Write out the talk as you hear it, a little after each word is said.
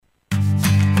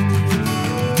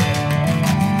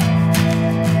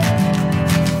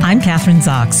Kathryn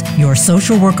Zox, your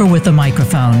social worker with a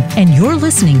microphone, and you're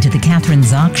listening to The Kathryn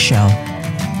Zox Show.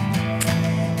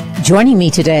 Joining me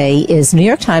today is New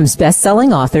York Times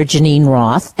bestselling author Geneen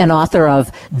Roth, and author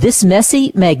of This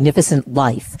Messy, Magnificent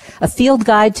Life, a field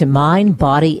guide to mind,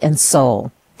 body, and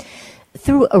soul.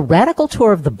 Through a radical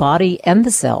tour of the body and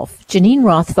the self, Geneen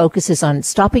Roth focuses on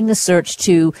stopping the search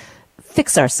to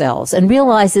fix ourselves and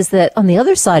realizes that on the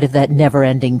other side of that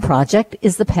never-ending project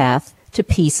is the path to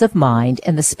peace of mind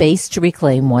and the space to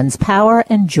reclaim one's power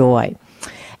and joy.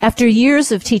 After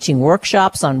years of teaching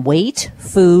workshops on weight,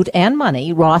 food, and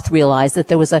money, Roth realized that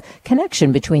there was a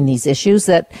connection between these issues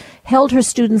that held her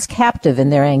students captive in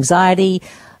their anxiety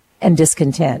and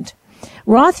discontent.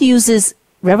 Roth uses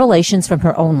revelations from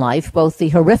her own life, both the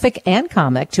horrific and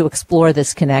comic, to explore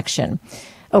this connection.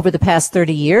 Over the past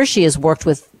 30 years, she has worked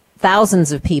with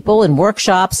thousands of people in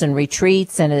workshops and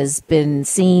retreats and has been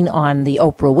seen on the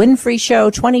Oprah Winfrey Show,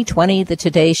 2020, The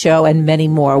Today Show, and many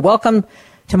more. Welcome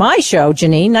to my show,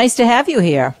 Geneen. Nice to have you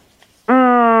here.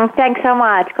 Thanks so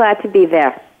much. Glad to be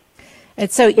there.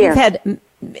 And so you've had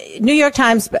New York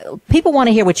Times, people want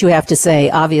to hear what you have to say,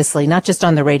 obviously, not just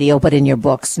on the radio, but in your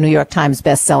books. New York Times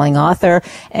bestselling author.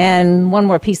 And one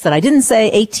more piece that I didn't say,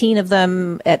 18 of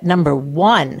them at number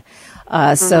 1.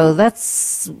 So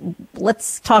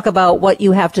let's talk about what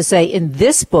you have to say in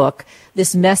this book,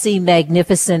 This Messy,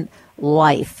 Magnificent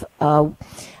Life.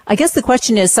 I guess the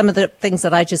question is some of the things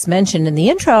that I just mentioned in the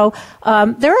intro.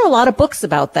 There are a lot of books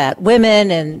about that,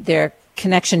 women and their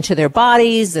connection to their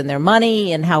bodies and their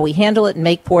money and how we handle it and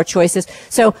make poor choices.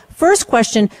 So first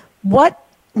question, what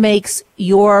makes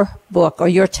your book or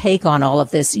your take on all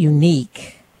of this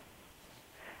unique?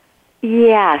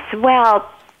 Yes, well,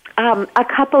 a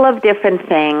couple of different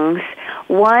things.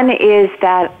 One is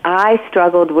that I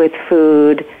struggled with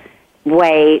food,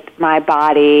 weight, my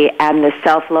body, and the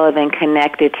self-loathing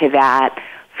connected to that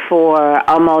for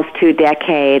almost 2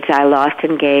 decades. I lost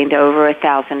and gained over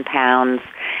 1,000 pounds,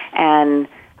 and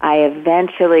I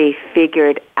eventually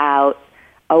figured out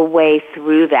a way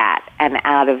through that and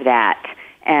out of that,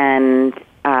 and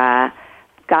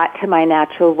got to my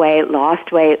natural weight, lost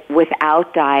weight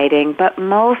without dieting, but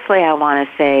mostly I want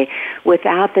to say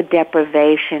without the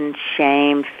deprivation,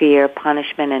 shame, fear,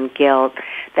 punishment, and guilt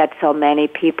that so many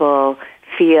people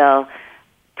feel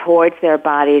towards their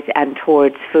bodies and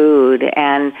towards food.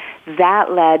 And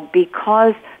that led,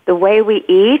 because the way we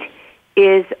eat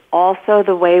is also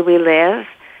the way we live,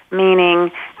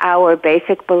 meaning our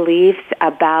basic beliefs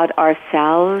about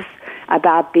ourselves,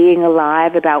 about being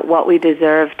alive, about what we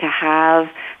deserve to have,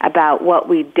 about what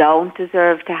we don't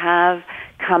deserve to have,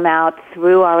 come out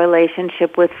through our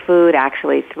relationship with food,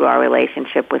 actually through our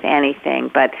relationship with anything,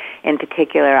 but in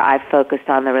particular I focused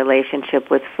on the relationship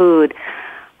with food.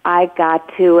 I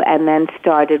got to and then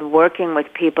started working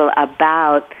with people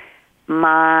about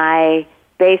my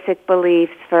basic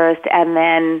beliefs first, and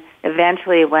then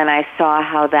eventually when I saw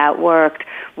how that worked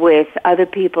with other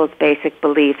people's basic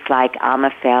beliefs like I'm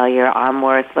a failure, I'm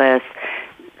worthless,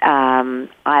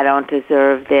 I don't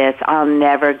deserve this, I'll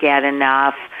never get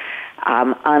enough,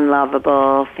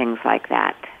 unlovable, things like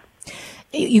that.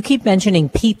 You keep mentioning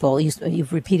people.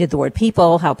 You've repeated the word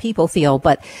people, how people feel,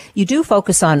 but you do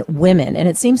focus on women. And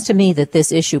it seems to me that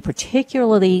this issue,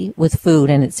 particularly with food,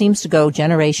 and it seems to go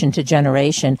generation to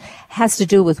generation, has to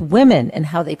do with women and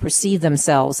how they perceive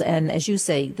themselves. And as you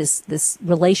say, this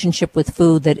relationship with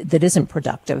food that isn't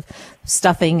productive,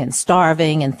 stuffing and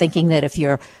starving and thinking that if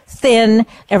you're thin,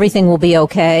 everything will be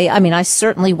okay. I mean, I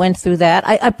certainly went through that.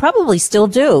 I probably still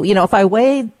do. You know, if I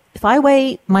weigh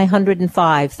my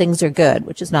 105, things are good,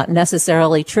 which is not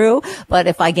necessarily true. But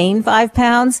if I gain 5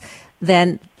 pounds,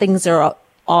 then things are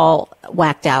all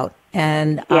whacked out.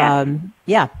 And,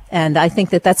 and I think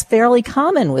that that's fairly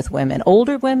common with women,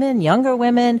 older women, younger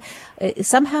women.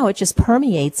 Somehow it just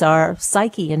permeates our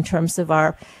psyche in terms of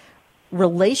our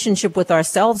relationship with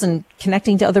ourselves and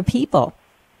connecting to other people.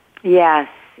 Yes,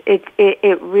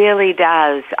 it really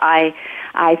does. I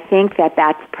think that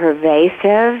that's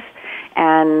pervasive.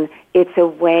 And it's a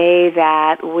way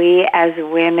that we as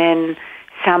women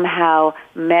somehow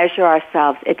measure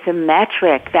ourselves. It's a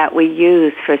metric that we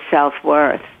use for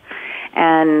self-worth.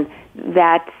 And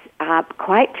that's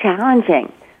quite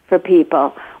challenging for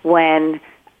people when,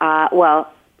 for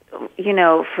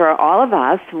all of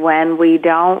us, when we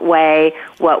don't weigh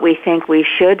what we think we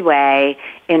should weigh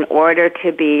in order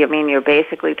to be, I mean, you're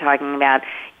basically talking about,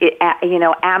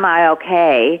 am I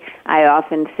okay? I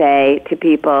often say to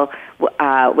people,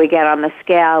 we get on the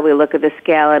scale, we look at the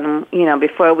scale, and,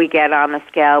 before we get on the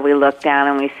scale, we look down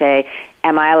and we say,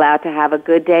 am I allowed to have a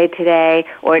good day today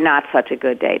or not such a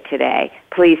good day today?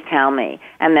 Please tell me.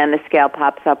 And then the scale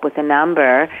pops up with a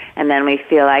number, and then we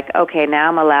feel like, okay, now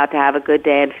I'm allowed to have a good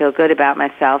day and feel good about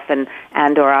myself, and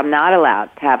or I'm not allowed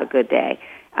to have a good day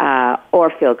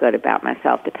or feel good about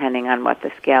myself, depending on what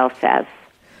the scale says.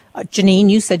 Geneen,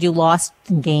 you said you lost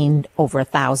and gained over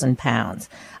 1,000 pounds.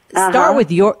 Start with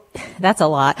that's a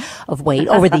lot of weight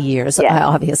over the years,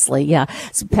 obviously, yeah.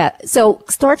 So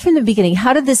start from the beginning.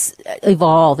 How did this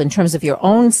evolve in terms of your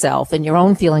own self and your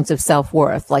own feelings of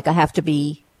self-worth? Like, I have to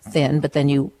be thin, but then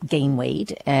you gain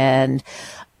weight. And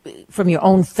from your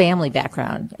own family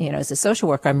background, as a social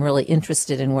worker, I'm really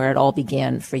interested in where it all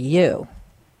began for you.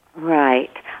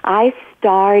 Right. I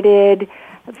started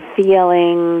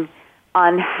feeling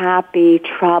unhappy,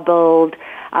 troubled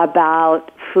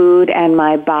about food and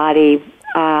my body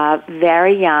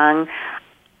very young.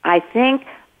 I think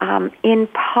in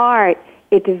part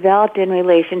it developed in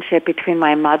relationship between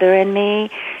my mother and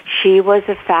me. She was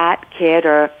a fat kid,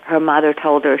 or her mother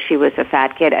told her she was a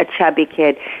fat kid, a chubby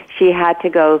kid. She had to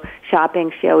go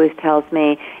shopping, she always tells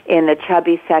me, in the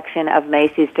chubby section of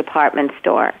Macy's department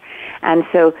store. And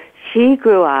so she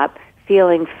grew up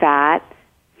feeling fat,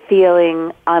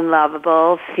 feeling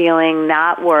unlovable, feeling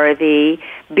not worthy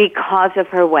because of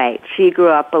her weight. She grew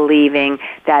up believing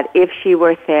that if she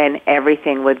were thin,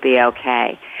 everything would be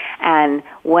okay. And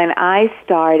when I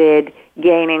started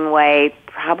gaining weight,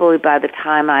 probably by the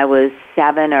time I was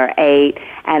 7 or 8,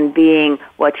 and being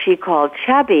what she called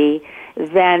chubby,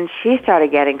 then she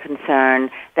started getting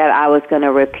concerned that I was going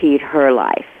to repeat her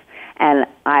life. And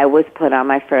I was put on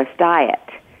my first diet.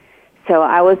 So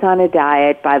I was on a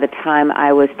diet by the time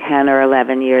I was 10 or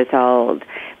 11 years old.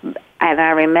 And I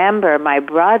remember my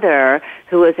brother,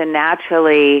 who was a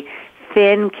naturally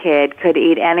thin kid, could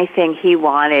eat anything he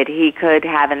wanted. He could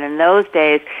have, and in those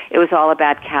days, it was all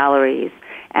about calories.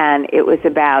 And it was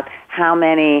about how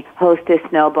many Hostess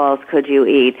snowballs could you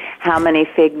eat, how many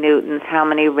Fig Newtons, how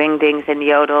many Ring Dings and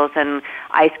Yodels and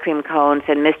ice cream cones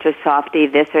and Mr. Softy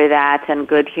this or that and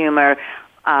Good Humor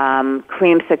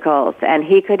creamsicles, and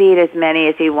he could eat as many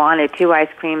as he wanted, 2 ice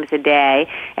creams a day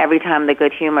every time the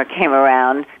Good Humor guy came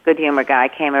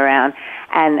around,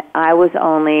 and I was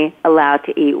only allowed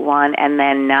to eat 1 and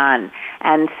then none.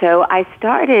 And so I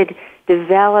started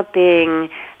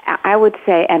developing, I would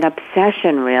say, an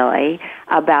obsession really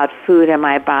about food and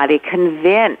my body,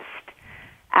 convinced,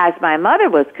 as my mother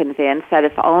was convinced, that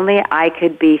if only I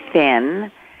could be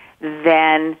thin,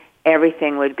 then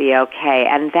everything would be okay.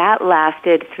 And that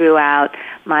lasted throughout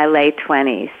my late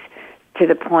 20s, to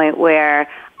the point where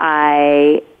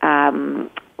I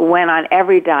went on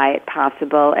every diet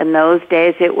possible. In those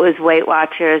days, it was Weight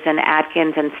Watchers and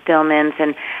Atkins and Stillman's.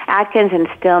 And Atkins and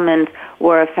Stillman's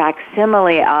were a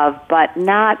facsimile of, but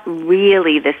not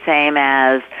really the same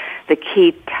as the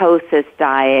ketosis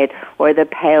diet or the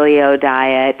paleo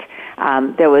diet.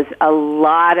 There was a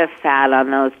lot of fat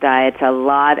on those diets, a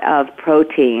lot of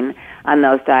protein on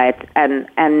those diets, and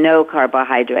no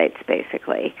carbohydrates,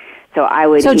 basically. So I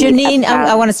would. So Geneen,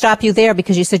 I want to stop you there,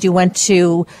 because you said you went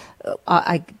to.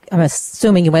 I'm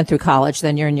assuming you went through college.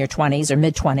 Then you're in your 20s or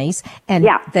mid 20s, and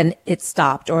then it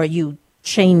stopped, or you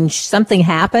changed. Something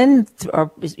happened,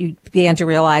 or you began to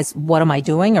realize, what am I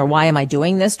doing, or why am I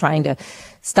doing this? Trying to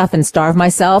stuff and starve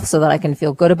myself so that I can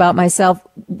feel good about myself.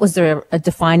 Was there a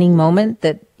defining moment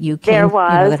that you came? There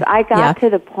was. I got to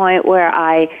the point where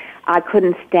I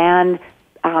couldn't stand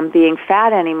being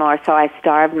fat anymore, so I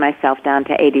starved myself down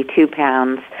to 82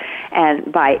 pounds,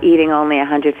 and by eating only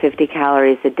 150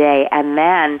 calories a day. And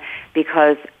then,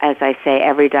 because, as I say,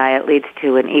 every diet leads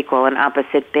to an equal and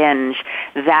opposite binge,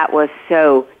 that was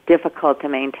so difficult to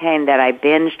maintain that I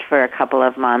binged for a couple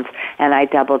of months, and I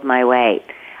doubled my weight.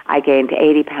 I gained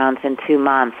 80 pounds in 2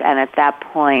 months, and at that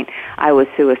point, I was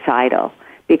suicidal,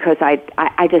 because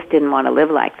I just didn't want to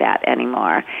live like that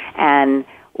anymore. And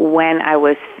when I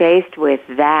was faced with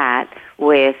that,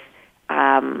 with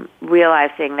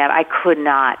realizing that I could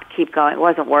not keep going, it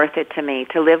wasn't worth it to me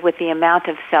to live with the amount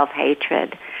of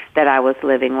self-hatred that I was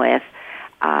living with,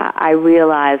 I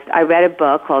realized, I read a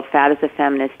book called Fat is a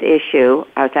Feminist Issue.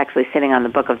 I was actually sitting on the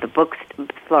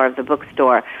floor of the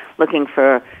bookstore looking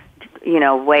for,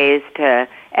 ways to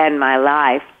end my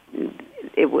life.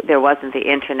 There wasn't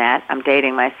the internet. I'm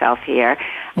dating myself here.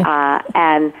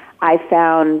 And I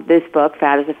found this book,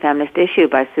 Fat is a Feminist Issue,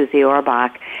 by Susie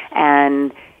Orbach,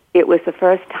 and it was the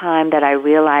first time that I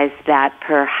realized that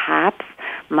perhaps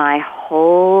my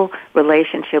whole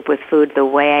relationship with food, the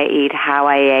way I eat, how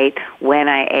I ate, when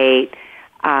I ate,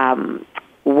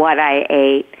 what I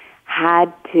ate,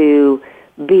 had to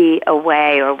be a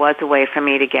way, or was a way for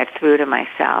me to get through to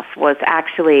myself, was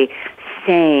actually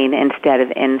sane instead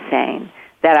of insane.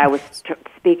 That I was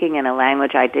speaking in a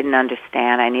language I didn't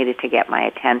understand. I needed to get my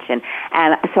attention.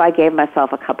 And so I gave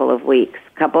myself a couple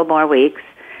more weeks,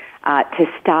 to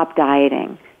stop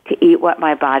dieting, to eat what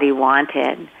my body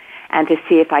wanted, and to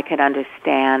see if I could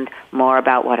understand more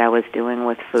about what I was doing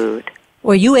with food.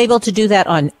 Were you able to do that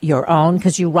on your own?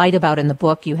 Because you write about in the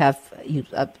book, you have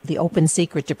the open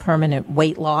secret to permanent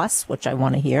weight loss, which I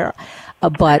want to hear.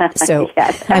 But so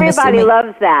yes, everybody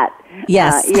loves that.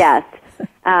 Yes, yes.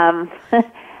 I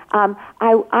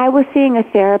was seeing a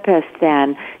therapist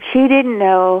then. She didn't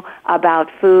know about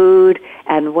food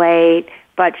and weight,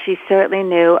 but she certainly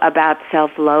knew about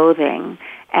self-loathing.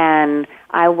 And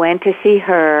I went to see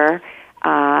her.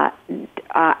 I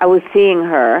was seeing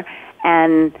her.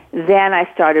 And then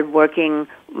I started working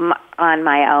on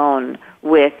my own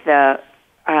with the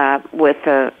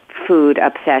food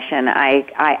obsession.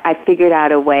 I figured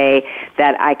out a way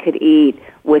that I could eat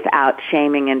without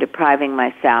shaming and depriving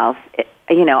myself.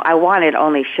 I wanted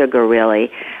only sugar,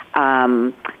 really.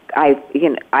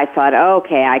 I thought,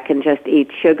 okay, I can just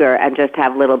eat sugar and just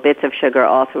have little bits of sugar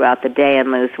all throughout the day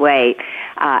and lose weight.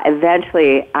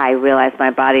 Eventually, I realized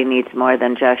my body needs more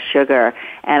than just sugar,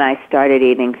 and I started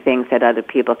eating things that other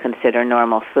people consider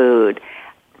normal food.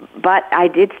 But I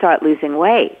did start losing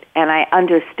weight, and I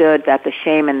understood that the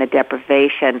shame and the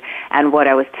deprivation and what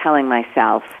I was telling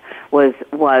myself was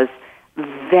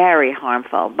very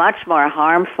harmful, much more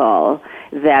harmful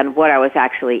than what I was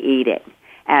actually eating,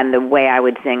 and the way I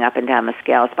would zing up and down the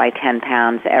scales by 10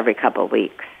 pounds every couple of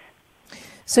weeks.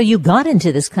 So you got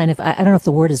into this kind of, I don't know if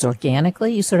the word is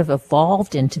organically, you sort of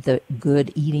evolved into the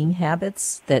good eating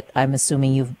habits that I'm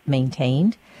assuming you've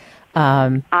maintained.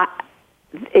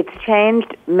 It's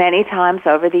changed many times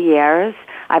over the years.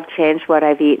 I've changed what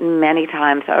I've eaten many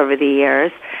times over the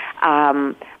years.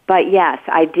 But yes,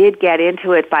 I did get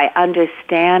into it by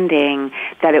understanding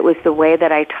that it was the way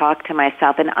that I talked to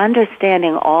myself, and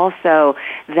understanding also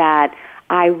that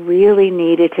I really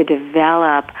needed to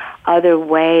develop other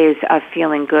ways of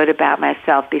feeling good about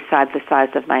myself besides the size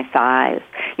of my thighs.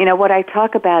 What I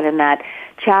talk about in that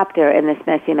chapter in This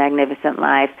Messy, Magnificent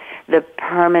Life, the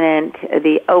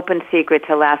open secret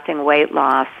to lasting weight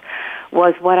loss,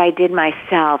 was what I did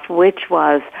myself, which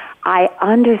was I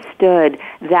understood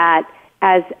that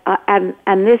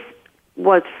and this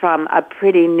was from a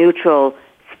pretty neutral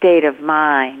state of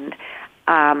mind.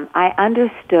 I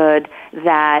understood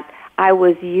that I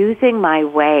was using my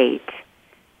weight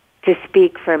to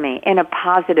speak for me in a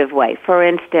positive way. For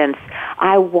instance,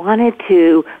 I wanted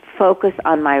to focus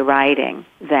on my writing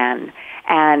then.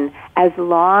 And as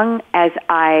long as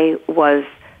I was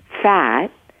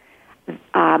fat,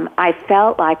 I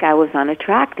felt like I was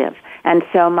unattractive. And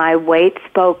so my weight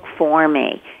spoke for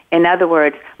me. In other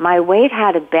words, my weight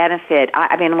had a benefit.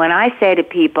 I mean, when I say to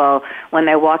people, when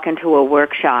they walk into a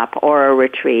workshop or a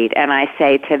retreat, and I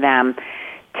say to them,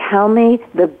 tell me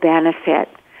the benefit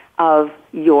of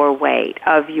your weight,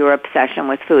 of your obsession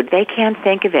with food, they can't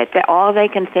think of it. All they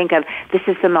can think of, this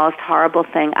is the most horrible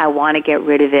thing. I want to get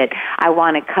rid of it. I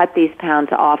want to cut these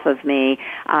pounds off of me.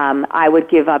 I would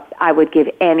give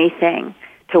anything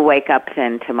to wake up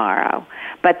thin tomorrow.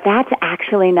 But that's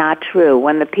actually not true.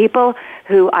 When the people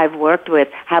who I've worked with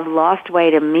have lost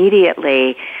weight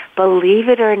immediately, believe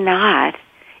it or not,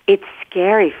 it's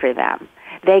scary for them.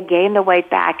 They gain the weight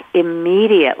back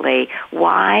immediately.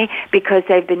 Why? Because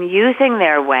they've been using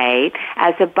their weight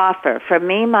as a buffer. For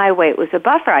me, my weight was a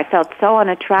buffer. I felt so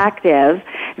unattractive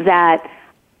that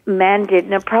men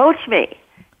didn't approach me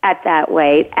at that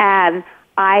weight, and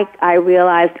I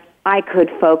realized I could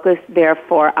focus,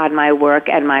 therefore, on my work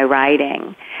and my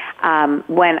writing.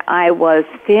 When I was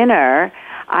thinner,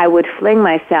 I would fling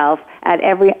myself at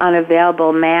every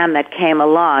unavailable man that came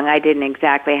along. I didn't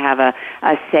exactly have a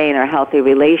sane or healthy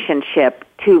relationship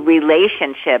to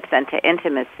relationships and to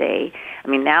intimacy. I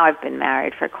mean, now I've been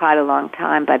married for quite a long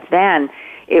time, but then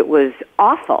it was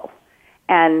awful.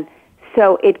 And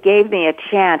so it gave me a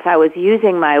chance. I was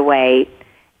using my weight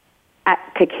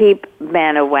to keep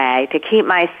men away, to keep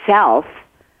myself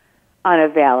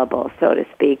unavailable, so to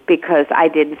speak, because I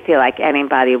didn't feel like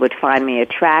anybody would find me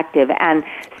attractive. And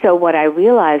so what I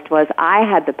realized was I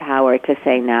had the power to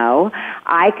say no.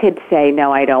 I could say,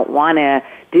 no, I don't want to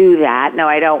do that. No,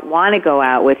 I don't want to go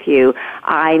out with you.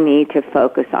 I need to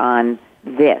focus on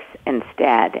this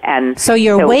instead. And so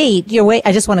your weight,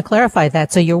 I just want to clarify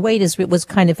that. So your weight was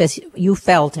kind of, as you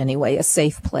felt anyway, a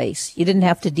safe place. You didn't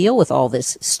have to deal with all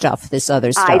this stuff, this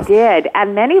other stuff. I did.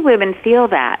 And many women feel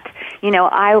that. You know,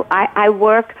 I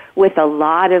work with a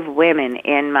lot of women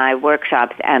in my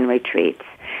workshops and retreats.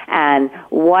 And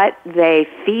what they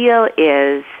feel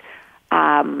is,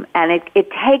 and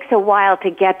it takes a while to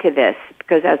get to this,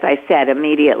 because as I said,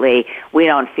 immediately we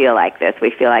don't feel like this.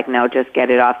 We feel like, no, just get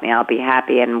it off me, I'll be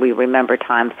happy, and we remember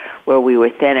times where we were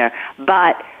thinner.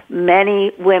 But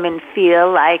many women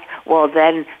feel like, well,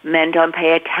 then men don't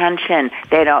pay attention.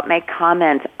 They don't make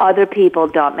comments. Other people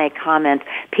don't make comments.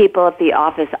 People at the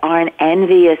office aren't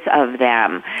envious of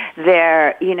them.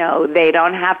 They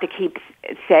don't have to keep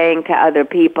saying to other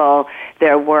people,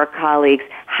 their work colleagues,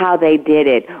 how they did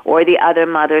it, or the other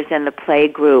mothers in the play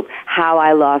group, how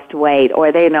I lost weight,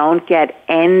 or they don't get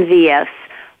envious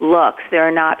looks.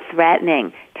 They're not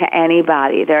threatening to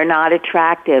anybody. They're not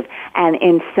attractive. And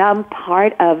in some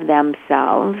part of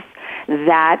themselves,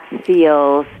 that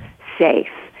feels safe.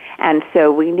 And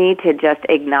so we need to just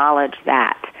acknowledge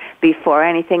that before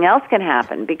anything else can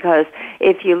happen. Because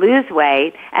if you lose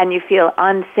weight and you feel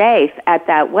unsafe at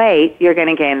that weight, you're going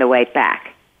to gain the weight back.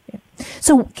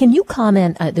 So can you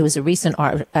comment, there was a recent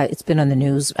it's been on the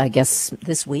news, I guess,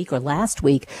 this week or last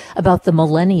week, about the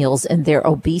millennials and their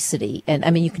obesity. And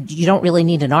I mean, you don't really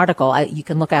need an article. You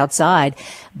can look outside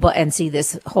and see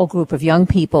this whole group of young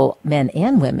people, men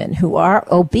and women, who are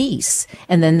obese.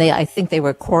 And then I think they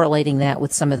were correlating that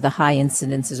with some of the high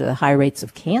incidences or the high rates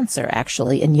of cancer,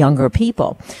 actually, in younger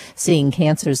people, seeing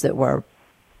cancers that were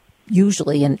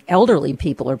usually in elderly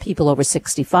people or people over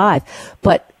 65.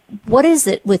 But what is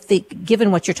it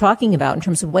given what you're talking about in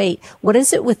terms of weight, what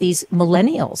is it with these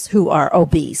millennials who are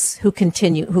obese, who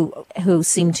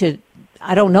seem to,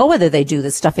 I don't know whether they do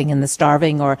the stuffing and the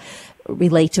starving or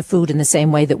relate to food in the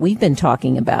same way that we've been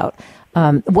talking about.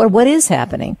 What is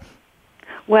happening?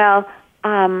 Well,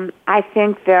 I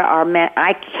think there are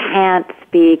I can't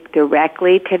speak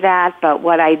directly to that, but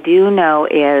what I do know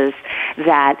is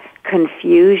that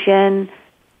confusion,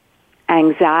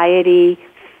 anxiety,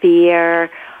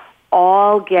 fear,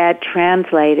 all get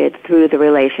translated through the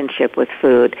relationship with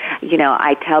food. You know,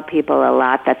 I tell people a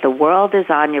lot that the world is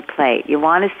on your plate. You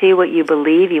want to see what you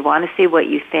believe. You want to see what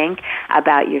you think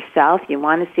about yourself. You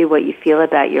want to see what you feel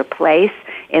about your place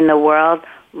in the world.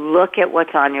 Look at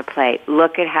what's on your plate.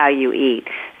 Look at how you eat.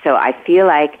 So I feel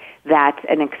like that's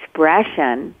an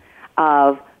expression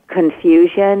of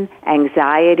confusion,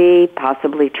 anxiety,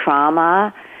 possibly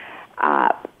trauma,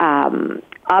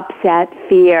 upset,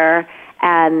 fear,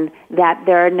 and that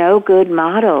there are no good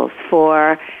models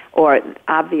or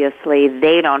obviously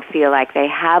they don't feel like they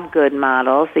have good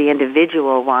models, the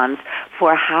individual ones,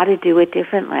 for how to do it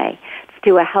differently,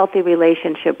 to a healthy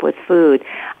relationship with food.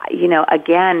 You know,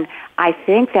 again, I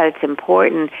think that it's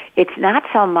important. It's not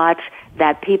so much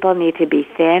that people need to be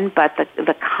thin, but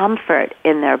the comfort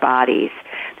in their bodies.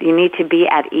 You need to be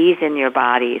at ease in your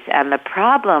bodies. And the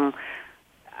problem,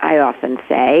 I often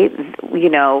say, you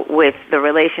know, with the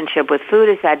relationship with food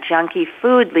is that junky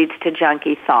food leads to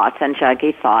junky thoughts, and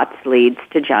junky thoughts leads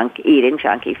to eating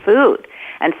junky food.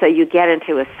 And so you get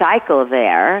into a cycle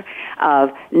there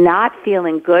of not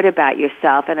feeling good about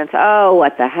yourself, and it's, oh,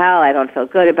 what the hell, I don't feel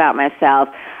good about myself,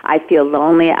 I feel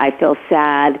lonely, I feel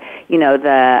sad. You know,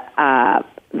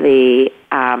 the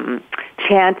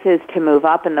chances to move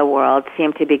up in the world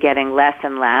seem to be getting less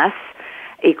and less.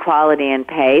 Equality in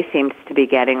pay seems to be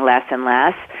getting less and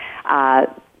less.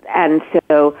 And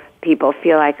so people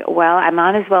feel like, well, I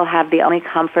might as well have the only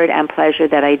comfort and pleasure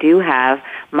that I do have,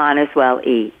 might as well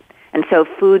eat. And so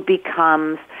food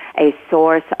becomes a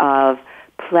source of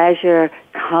pleasure,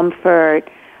 comfort,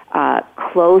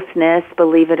 closeness,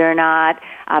 believe it or not.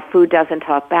 Food doesn't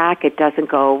talk back. It doesn't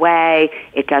go away.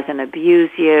 It doesn't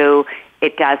abuse you.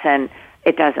 It doesn't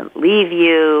leave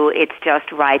you. It's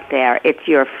just right there. It's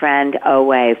your friend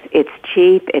always. It's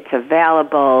cheap. It's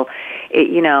available.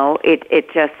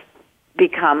 It just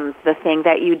becomes the thing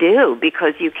that you do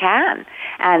because you can.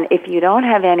 And if you don't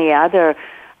have any other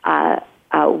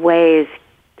ways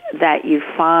that you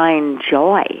find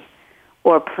joy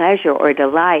or pleasure or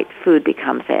delight, food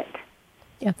becomes it.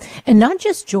 Yeah. And not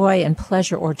just joy and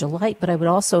pleasure or delight, but I would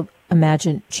also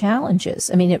imagine challenges.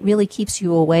 I mean, it really keeps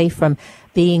you away from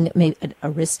being maybe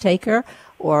a risk taker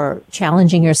or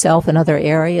challenging yourself in other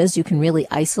areas. You can really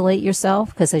isolate yourself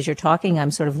because as you're talking,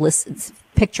 I'm sort of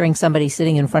picturing somebody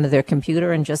sitting in front of their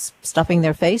computer and just stuffing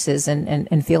their faces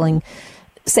and feeling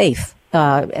safe.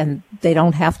 And they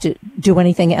don't have to do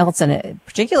anything else. And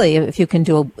particularly if you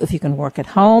can work at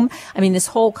home. I mean, this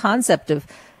whole concept of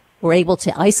we're able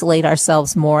to isolate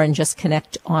ourselves more and just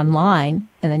connect online.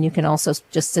 And then you can also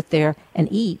just sit there and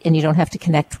eat, and you don't have to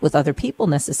connect with other people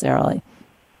necessarily.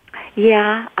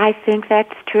 Yeah, I think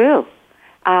that's true.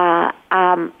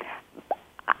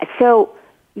 So,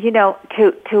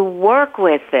 to work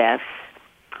with this,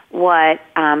 what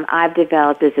I've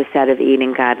developed is a set of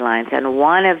eating guidelines, and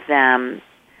one of them,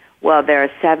 well, there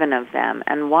are 7 of them,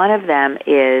 and one of them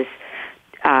is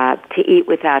to eat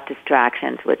without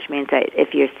distractions, which means that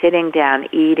if you're sitting down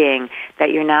eating,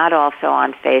 that you're not also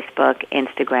on Facebook,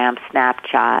 Instagram,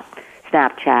 Snapchat,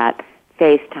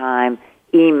 FaceTime,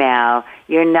 email.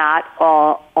 You're not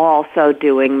also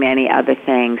doing many other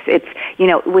things. It's,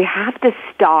 we have to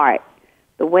start.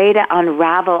 The way to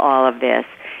unravel all of this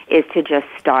is to just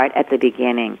start at the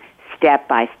beginning, step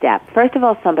by step. First of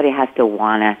all, somebody has to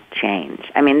want to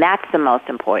change. I mean, that's the most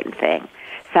important thing.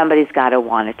 Somebody's got to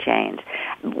want to change.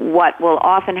 What will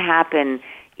often happen,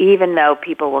 even though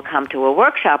people will come to a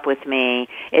workshop with me,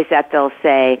 is that they'll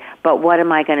say, but what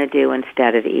am I going to do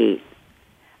instead of eat?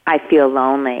 I feel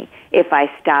lonely. If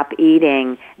I stop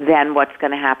eating, then what's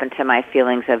going to happen to my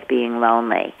feelings of being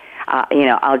lonely?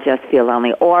 I'll just feel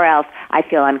lonely. Or else I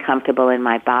feel uncomfortable in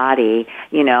my body.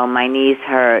 My knees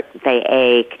hurt, they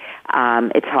ache,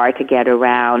 it's hard to get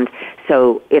around.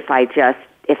 So if I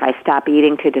stop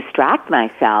eating to distract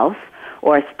myself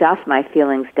or stuff my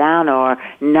feelings down or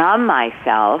numb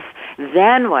myself,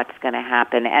 then what's going to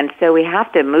happen? And so we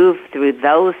have to move through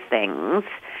those things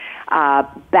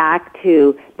back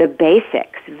to the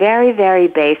basics, very, very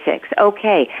basics.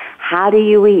 Okay, how do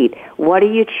you eat? What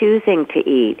are you choosing to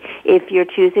eat? If you're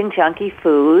choosing junky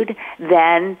food,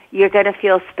 then you're going to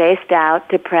feel spaced out,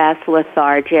 depressed,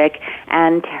 lethargic,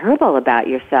 and terrible about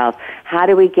yourself. How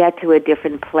do we get to a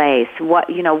different place? What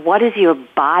does your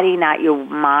body, not your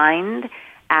mind,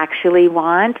 actually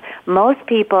want? Most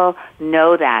people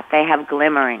know that. They have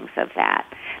glimmerings of that.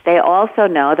 They also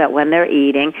know that when they're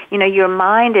eating, your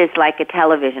mind is like a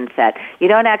television set. You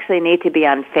don't actually need to be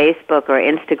on Facebook or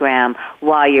Instagram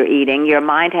while you're eating. Your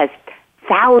mind has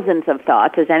thousands of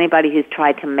thoughts, as anybody who's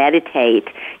tried to meditate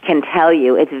can tell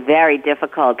you. It's very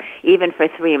difficult, even for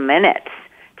 3 minutes,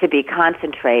 to be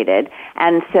concentrated.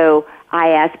 And so I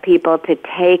ask people to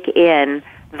take in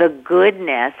the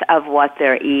goodness of what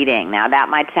they're eating. Now, that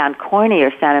might sound corny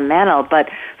or sentimental, but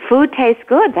food tastes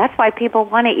good. That's why people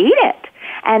want to eat it.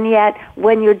 And yet,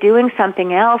 when you're doing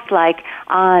something else, like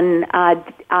on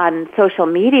social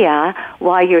media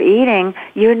while you're eating,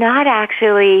 you're not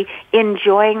actually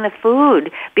enjoying the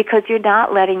food because you're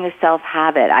not letting yourself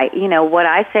have it. What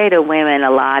I say to women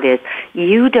a lot is,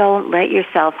 you don't let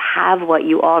yourself have what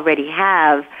you already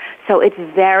have. So it's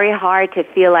very hard to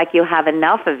feel like you have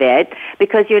enough of it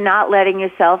because you're not letting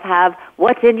yourself have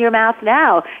what's in your mouth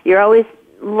now. You're always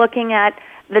looking at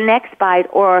the next bite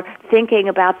or thinking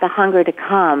about the hunger to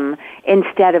come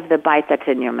instead of the bite that's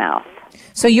in your mouth.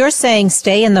 So you're saying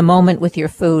stay in the moment with your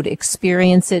food,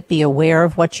 experience it, be aware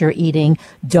of what you're eating,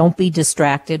 don't be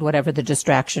distracted, whatever the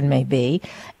distraction may be,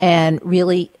 and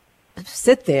really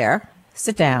sit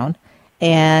down,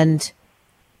 and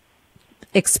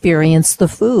experience the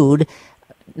food.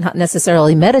 Not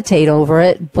necessarily meditate over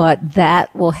it, but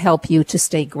that will help you to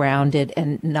stay grounded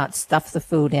and not stuff the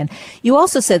food in. You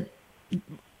also said,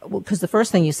 because the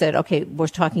first thing you said, okay, we're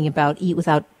talking about eat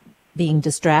without being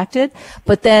distracted,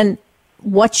 but then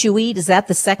what you eat, is that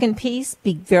the second piece?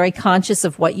 Be very conscious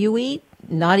of what you eat,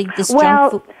 not eat this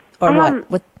junk food, or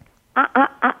what?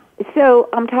 So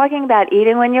I'm talking about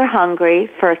eating when you're hungry,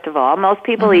 first of all. Most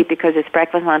people eat because it's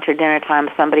breakfast, lunch, or dinner time.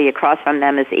 Somebody across from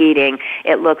them is eating.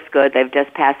 It looks good. They've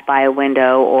just passed by a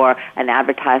window or an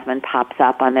advertisement pops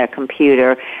up on their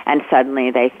computer, and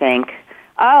suddenly they think,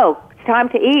 oh, it's time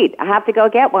to eat. I have to go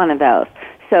get one of those.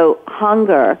 So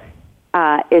hunger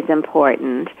is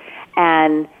important.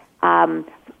 And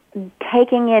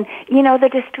taking in, the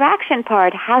distraction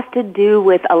part has to do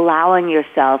with allowing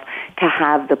yourself to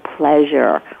have the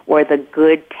pleasure or the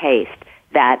good taste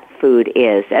that food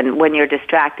is. And when you're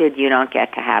distracted, you don't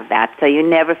get to have that. So you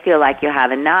never feel like you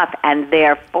have enough. And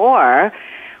therefore,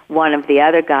 one of the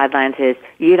other guidelines is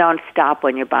you don't stop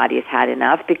when your body has had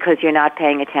enough because you're not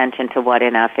paying attention to what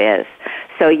enough is.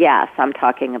 So yes, I'm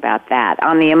talking about that.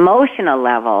 On the emotional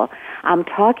level, I'm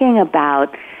talking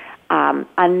about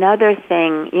another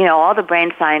thing. All the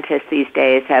brain scientists these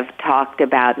days have talked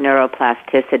about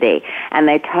neuroplasticity, and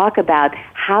they talk about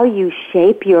how you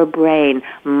shape your brain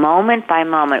moment by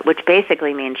moment, which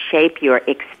basically means shape your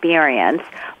experience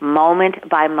moment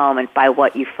by moment by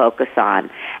what you focus on.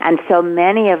 And so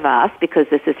many of us, because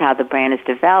this is how the brain is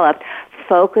developed,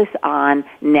 focus on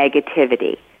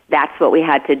negativity. That's what we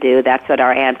had to do. That's what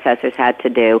our ancestors had to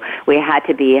do. We had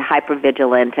to be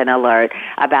hypervigilant and alert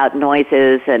about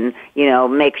noises and,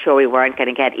 make sure we weren't going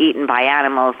to get eaten by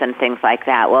animals and things like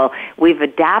that. Well, we've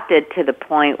adapted to the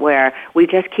point where we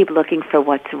just keep looking for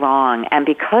what's wrong. And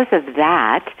because of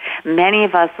that, many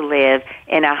of us live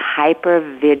in a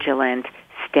hypervigilant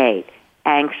state,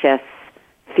 anxious,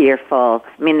 fearful.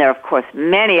 I mean, there are, of course,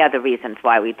 many other reasons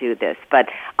why we do this, but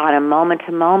on a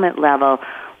moment-to-moment level,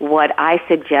 what I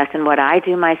suggest and what I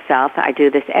do myself, I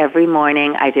do this every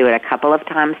morning, I do it a couple of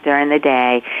times during the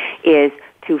day, is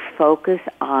to focus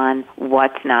on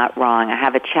what's not wrong. I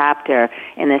have a chapter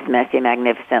in this Messy,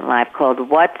 Magnificent Life called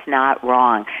What's Not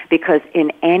Wrong, because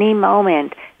in any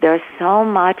moment, there's so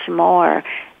much more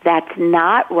that's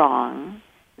not wrong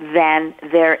than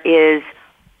there is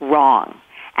wrong.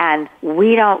 And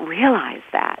we don't realize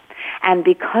that. And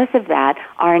because of that,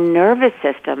 our nervous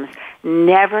systems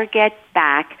never get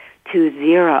back to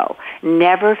zero,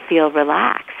 never feel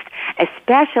relaxed,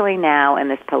 especially now in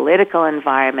this political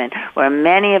environment where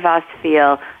many of us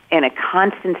feel in a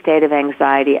constant state of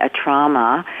anxiety, a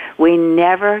trauma. We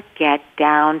never get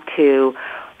down to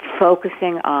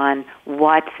focusing on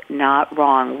what's not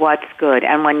wrong, what's good.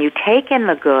 And when you take in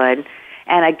the good,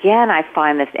 and again, I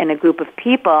find this in a group of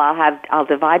people, I'll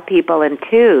divide people in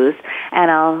twos, and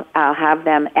I'll have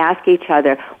them ask each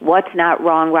other, what's not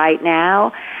wrong right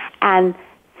now? And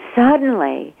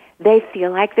suddenly, they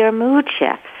feel like their mood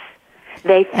shifts.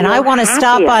 And I want to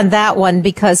stop on that one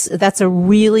because that's a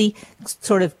really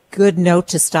sort of good note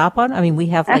to stop on. I mean, we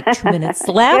have like 2 minutes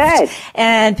left, Good.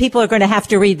 And people are going to have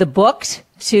to read the book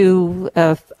to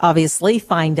obviously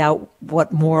find out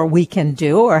what more we can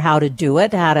do or how to do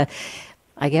it,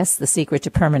 I guess the secret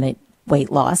to permanent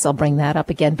weight loss. I'll bring that up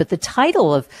again. But the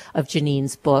title of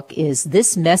Geneen's book is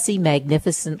This Messy,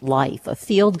 Magnificent Life, a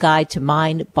field guide to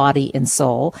mind, body, and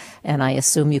soul. And I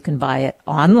assume you can buy it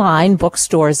online,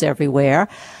 bookstores everywhere.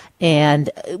 And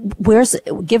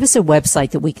give us a website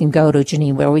that we can go to,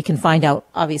 Geneen, where we can find out,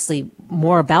 obviously,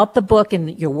 more about the book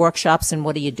and your workshops and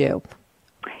what do you do?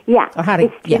 Yeah,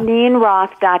 it's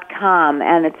GeneenRoth.com,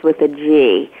 and it's with a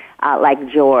G. Like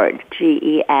George,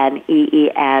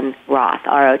 Geneen, Roth,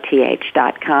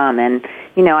 ROTH.com. And,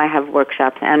 I have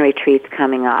workshops and retreats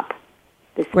coming up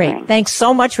this spring. Thanks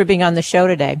so much for being on the show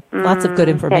today. Lots of good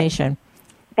information.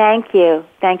 Thank you.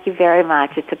 Thank you very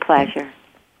much. It's a pleasure.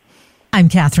 I'm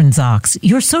Kathryn Zox,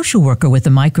 your social worker with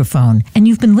a microphone, and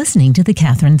you've been listening to The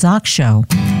Kathryn Zox Show.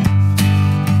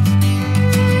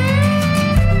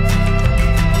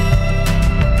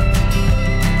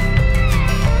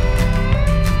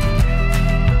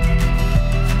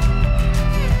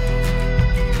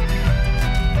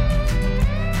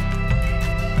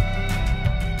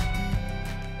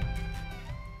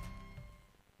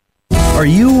 Are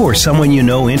you or someone you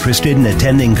know interested in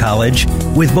attending college?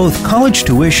 With both college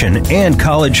tuition and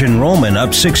college enrollment up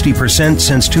 60%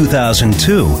 since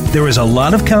 2002, there is a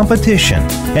lot of competition,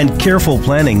 and careful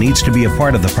planning needs to be a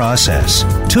part of the process.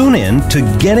 Tune in to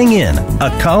Getting In,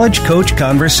 a college coach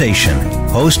conversation,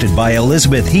 hosted by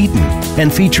Elizabeth Heaton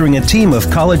and featuring a team of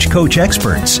college coach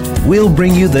experts. We'll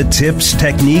bring you the tips,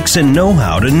 techniques, and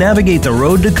know-how to navigate the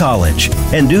road to college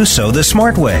and do so the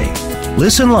smart way.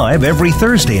 Listen live every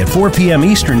Thursday at 4 p.m.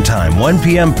 Eastern Time, 1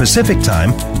 p.m. Pacific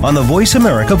Time on the Voice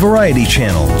America Variety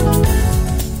Channel.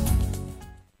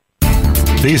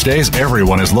 These days,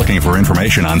 everyone is looking for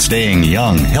information on staying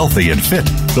young, healthy, and fit.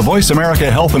 The Voice America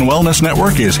Health and Wellness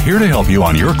Network is here to help you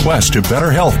on your quest to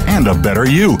better health and a better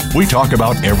you. We talk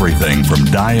about everything from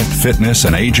diet, fitness,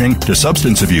 and aging to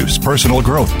substance abuse, personal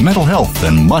growth, mental health,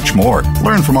 and much more.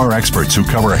 Learn from our experts who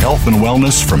cover health and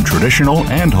wellness from traditional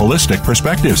and holistic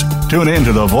perspectives. Tune in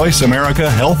to the Voice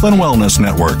America Health and Wellness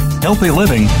Network. Healthy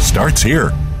living starts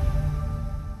here.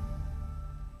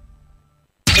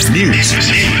 News,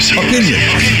 opinion,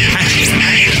 passion.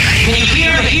 Can you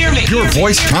hear me? Your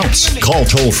voice counts. Call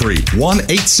toll-free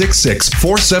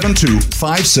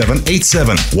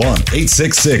 1-866-472-5787.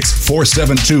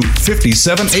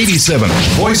 1-866-472-5787.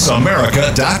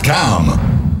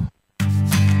 VoiceAmerica.com.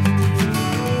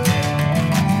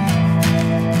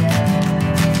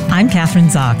 I'm Kathryn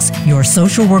Zox, your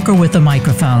social worker with a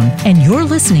microphone, and you're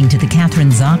listening to The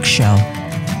Kathryn Zox Show.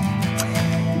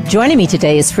 Joining me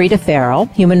today is Frida Farrell,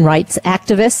 human rights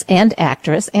activist and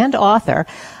actress and author.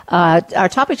 Our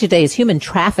topic today is human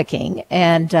trafficking.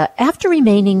 And after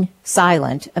remaining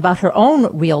silent about her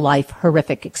own real-life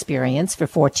horrific experience for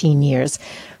 14 years,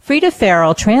 Frida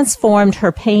Farrell transformed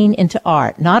her pain into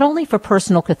art, not only for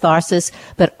personal catharsis,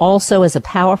 but also as a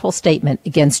powerful statement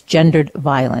against gendered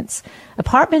violence.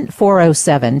 Apartment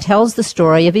 407 tells the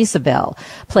story of Isobel,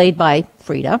 played by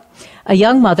Frida, a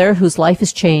young mother whose life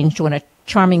is changed when a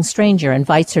charming stranger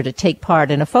invites her to take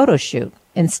part in a photo shoot.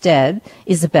 Instead,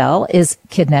 Isobel is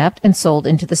kidnapped and sold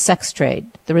into the sex trade.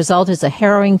 The result is a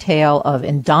harrowing tale of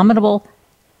indomitable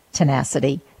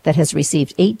tenacity that has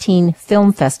received 18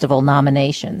 film festival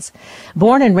nominations.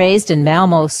 Born and raised in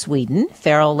Malmö, Sweden,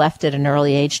 Farrell left at an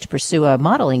early age to pursue a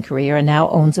modeling career and now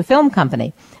owns a film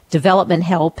company, Development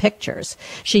Hell Pictures.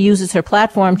 She uses her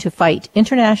platform to fight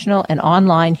international and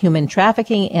online human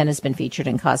trafficking and has been featured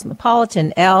in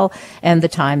Cosmopolitan, Elle, and The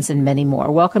Times, and many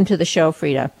more. Welcome to the show,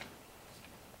 Frida.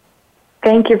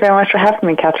 Thank you very much for having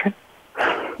me, Kathryn.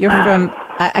 You're from,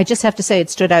 I just have to say,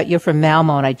 it stood out, you're from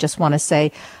Malmö, and I just want to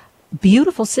say,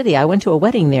 beautiful city. I went to a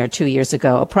wedding there 2 years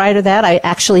ago. Prior to that, I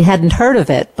actually hadn't heard of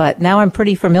it, but now I'm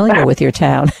pretty familiar with your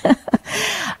town.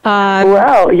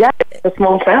 Well, yeah, it's a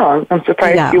small town. I'm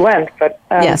surprised you went, but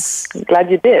yes. I'm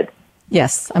glad you did.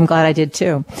 Yes, I'm glad I did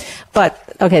too. But,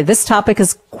 okay, this topic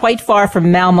is quite far from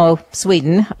Malmö,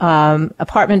 Sweden.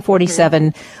 Apartment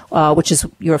 47, which is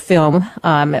your film,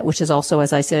 which is also,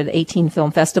 as I said, 18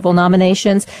 film festival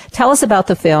nominations. Tell us about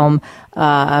the film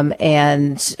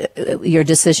and your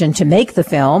decision to make the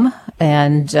film.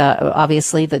 And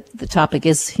obviously the topic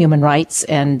is human rights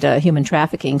and human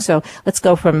trafficking. So let's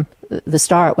go from the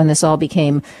start when this all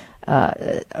became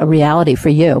a reality for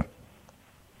you.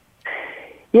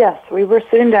 Yes, we were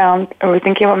sitting down and we were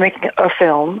thinking about making a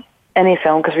film, any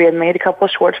film, because we had made a couple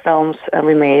of short films and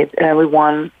we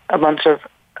won a bunch of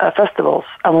festivals.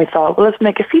 And we thought, well, let's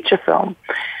make a feature film.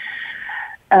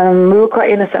 We were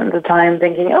quite innocent at the time,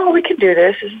 thinking, oh, we can do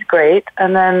this. This is great.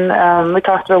 And then we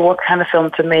talked about what kind of film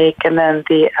to make. And then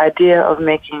the idea of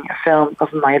making a film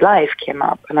of my life came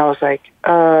up. And I was like,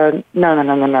 no.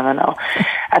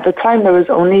 At the time, there was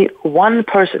only one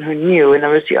person who knew, and there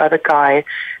was the other guy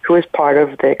who was part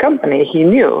of the company. He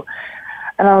knew.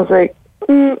 And I was like,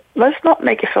 let's not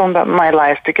make a film about my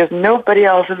life because nobody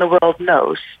else in the world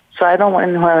knows. So I don't want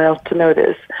anyone else to know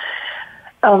this.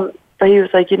 But he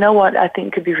was like, you know what, I think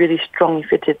it could be really strong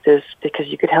if you did this because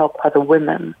you could help other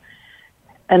women.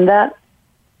 And that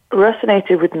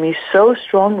resonated with me so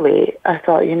strongly. I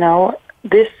thought,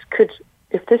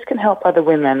 if this can help other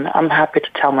women, I'm happy to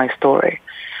tell my story.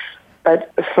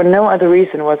 But for no other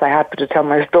reason was I happy to tell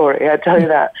my story, I tell you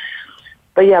that.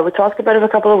 But yeah, we talked about it for a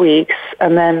couple of weeks,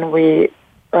 and then we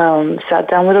sat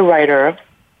down with a writer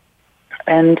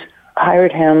and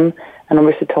hired him and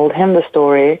obviously told him the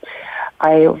story.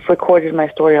 I recorded my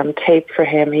story on tape for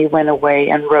him. He went away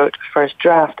and wrote the first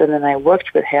draft, and then I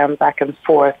worked with him back and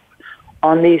forth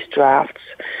on these drafts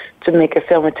to make a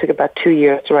film. It took about 2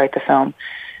 years to write the film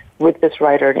with this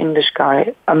writer, an English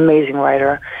guy, amazing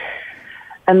writer.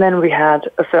 And then we had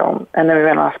a film, and then we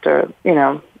went after,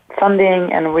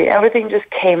 funding, and everything just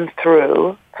came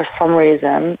through for some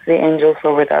reason. The angels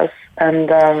were with us,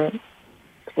 and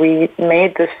we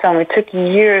made this film. It took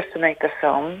years to make the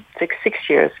film. It took 6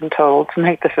 years in total to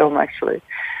make the film, actually.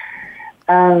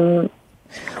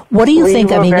 What do you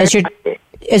think? I mean, as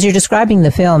you're describing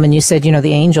the film, and you said,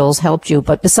 the angels helped you,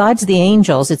 but besides the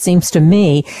angels, it seems to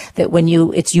me that when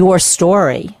it's your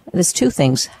story, there's two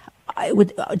things.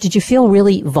 Did you feel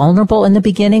really vulnerable in the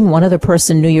beginning? One other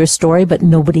person knew your story, but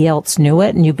nobody else knew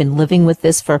it, and you've been living with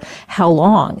this for how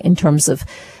long in terms of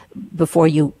before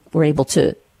you were able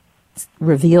to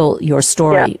reveal your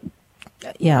story?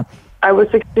 Yeah. I was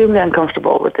extremely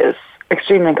uncomfortable with this,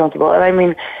 extremely uncomfortable. And I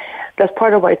mean, that's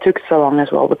part of why it took so long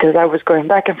as well, because I was going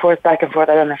back and forth. I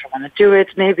don't know if I want to do it.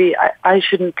 Maybe I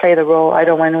shouldn't play the role. I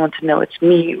don't want anyone to know it's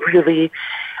me, really.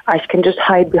 I can just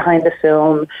hide behind the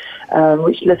film.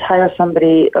 Let's hire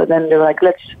somebody. Then they were like,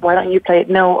 why don't you play it?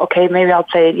 No, okay, maybe I'll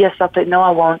play it. Yes, I'll play it. No,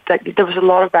 I won't. There was a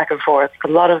lot of back and forth, a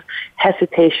lot of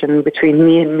hesitation between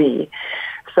me and me.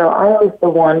 So I was the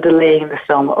one delaying the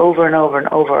film over and over and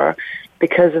over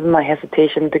because of my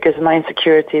hesitation, because of my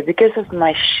insecurity, because of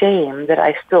my shame that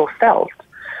I still felt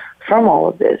from all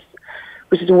of this,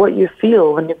 which is what you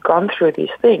feel when you've gone through these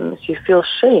things. You feel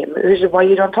shame, which is why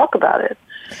you don't talk about it.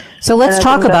 So let's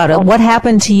talk about it. What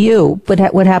happened to you?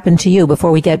 What happened to you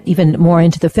before we get even more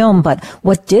into the film? But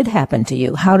what did happen to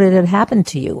you? How did it happen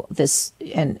to you? This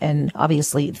and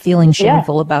obviously feeling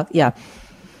shameful about.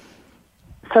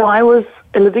 So I was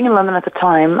living in London at the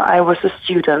time, I was a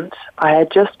student. I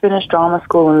had just finished drama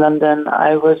school in London.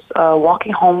 I was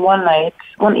walking home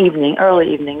one evening,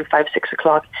 early evening, 5, 6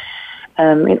 o'clock,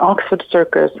 in Oxford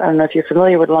Circus. I don't know if you're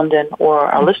familiar with London or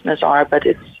our listeners are, but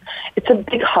it's a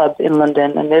big hub in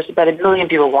London, and there's about 1 million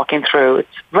people walking through. It's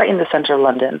right in the center of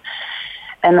London.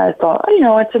 And I thought,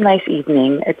 it's a nice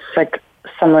evening. It's like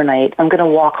summer night. I'm going to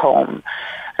walk home.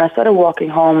 And I started walking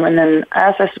home, and then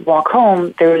as I walk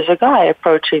home, there was a guy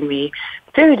approaching me,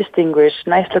 very distinguished,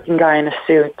 nice-looking guy in a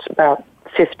suit, about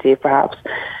 50 perhaps.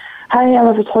 Hi, I'm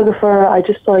a photographer. I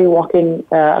just saw you walking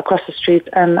across the street,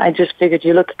 and I just figured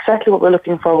you look exactly what we're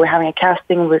looking for. We're having a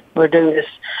casting. We're doing this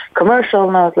commercial.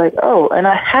 And I was like, oh, and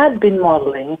I had been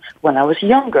modeling when I was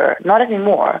younger, not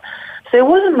anymore. So it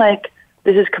wasn't like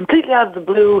this is completely out of the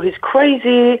blue. He's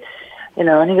crazy,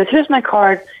 and he goes, here's my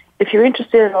card. If you're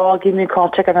interested at all, give me a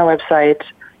call. Check out my website.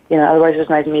 Otherwise it was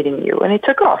nice meeting you. And he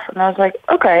took off. And I was like,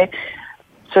 okay.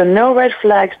 So no red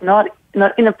flags, not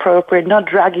inappropriate, not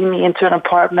dragging me into an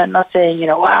apartment, not saying,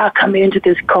 wow, come into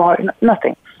this car,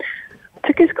 nothing. I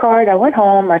took his card, I went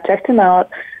home, I checked him out,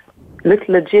 looked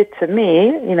legit to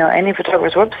me, any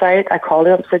photographer's website. I called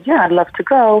him and said, yeah, I'd love to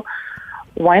go.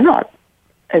 Why not?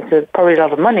 It's probably a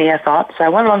lot of money, I thought. So I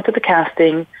went along to the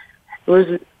casting. It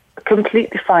was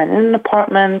completely fine. In an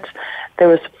apartment, there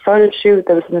was a photo shoot,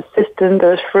 there was an assistant,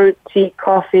 there was fruit, tea,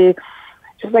 coffee,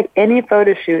 just like any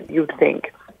photo shoot you'd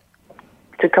think.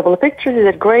 Took a couple of pictures. He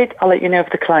said, great, I'll let you know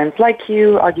if the clients like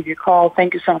you. I'll give you a call.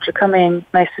 Thank you so much for coming.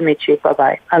 Nice to meet you.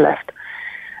 Bye-bye. I left.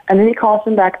 And then he calls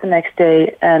him back the next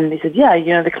day, and he said,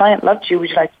 yeah, the client loved you. Would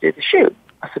you like to do the shoot?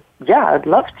 I said, yeah, I'd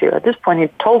love to. At this point, he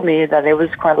told me that it was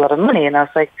quite a lot of money, and I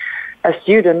was like, a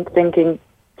student thinking,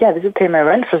 yeah, this would pay my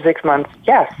rent for 6 months.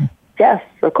 Yes,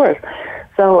 of course.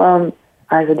 So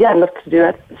I said, yeah, I'd love to do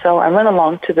it. So I went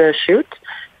along to the shoot,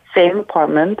 same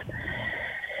apartment.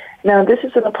 Now, this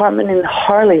is an apartment in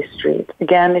Harley Street.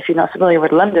 Again, if you're not familiar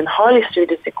with London, Harley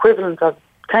Street is the equivalent of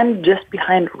kind of just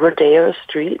behind Rodeo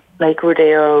Street, like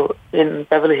Rodeo in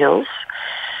Beverly Hills.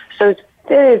 So it's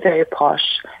very, very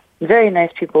posh. Very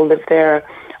nice people live there.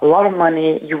 A lot of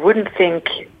money. You wouldn't think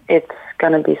it's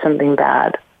going to be something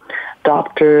bad.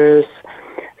 Doctors.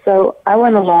 So I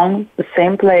went along the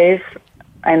same place.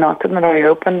 I knocked on the door. He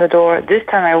opened the door. This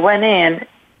time I went in,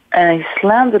 and he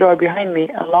slammed the door behind me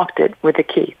and locked it with a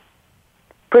key.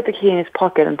 Put the key in his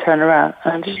pocket and turned around.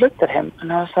 And I just looked at him,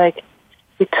 and I was like,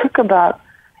 it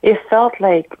felt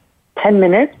like 10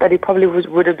 minutes, but it probably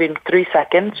would have been 3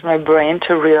 seconds for my brain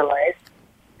to realize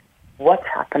what's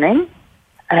happening.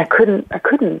 And I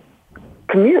couldn't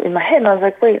commute in my head. And I was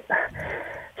like, wait,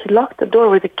 he locked the door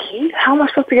with a key? How am I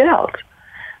supposed to get out?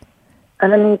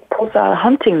 And then he pulls out a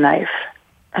hunting knife.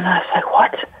 And I was like,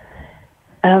 what?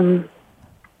 And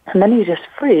then he just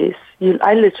freeze.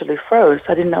 I literally froze.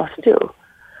 I didn't know what to do.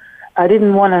 I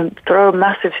didn't want to throw a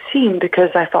massive scene because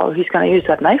I thought he's going to use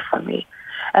that knife on me.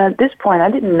 And at this point, I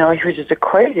didn't know he was just a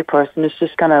crazy person who's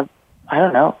just going to, I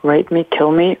don't know, rape me,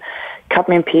 kill me, cut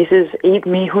me in pieces, eat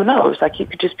me, who knows? Like, he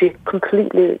could just be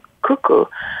completely cuckoo.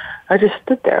 I just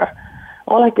stood there.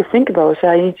 All I could think about was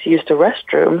that I need to use the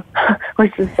restroom,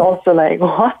 which is also like,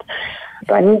 what?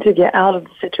 But I need to get out of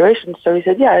the situation. So he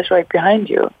said, yeah, it's right behind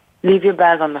you. Leave your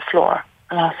bag on the floor.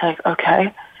 And I was like,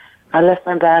 okay. I left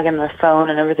my bag and my phone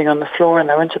and everything on the floor,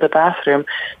 and I went to the bathroom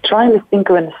trying to think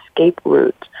of an escape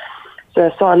route. So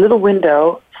I saw a little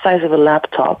window, size of a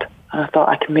laptop, and I thought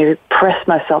I could maybe press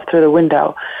myself through the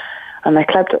window. And I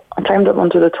climbed up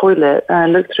onto the toilet, and I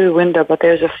looked through the window, but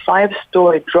there's a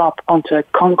 5-story drop onto a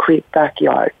concrete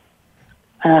backyard.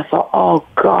 And I thought, oh,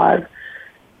 God,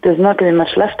 there's not going to be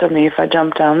much left of me if I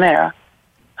jump down there.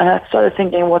 And I started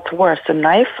thinking, what's worse, the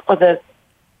knife or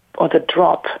the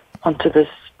drop onto the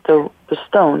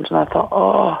stones? And I thought,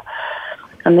 oh.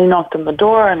 And they knocked on the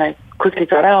door, and I quickly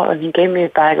got out, and he gave me a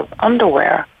bag of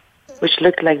underwear, which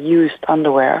looked like used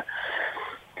underwear.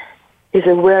 He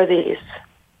said, wear these.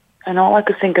 And all I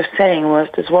could think of saying was,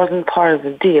 this wasn't part of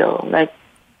the deal. Like,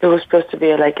 it was supposed to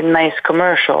be like a nice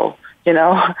commercial,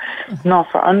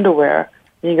 not for underwear.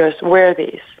 And he goes, wear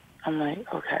these. I'm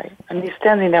like, okay. And he's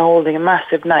standing there holding a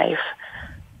massive knife.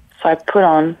 So I put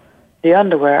on the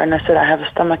underwear, and I said, I have a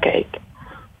stomachache.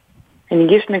 And he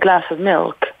gives me a glass of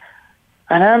milk.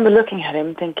 And I remember looking at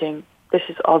him thinking, this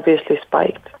is obviously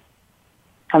spiked.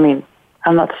 I mean,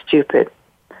 I'm not stupid.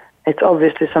 It's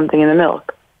obviously something in the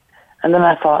milk. And then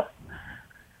I thought,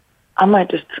 I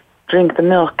might just drink the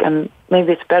milk, and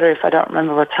maybe it's better if I don't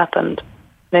remember what's happened.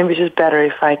 Maybe it's just better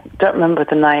if I don't remember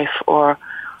the knife or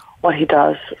what he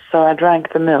does. So I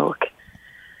drank the milk.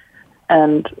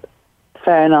 And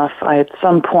fair enough, I at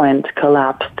some point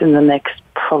collapsed in the next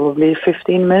probably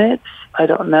 15 minutes. I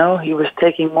don't know. He was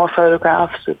taking more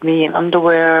photographs with me in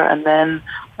underwear, and then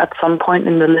at some point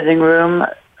in the living room,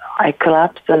 I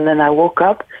collapsed, and then I woke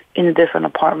up in a different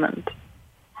apartment.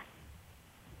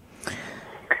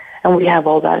 And we have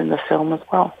all that in the film as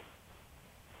well.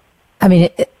 I mean,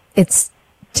 it's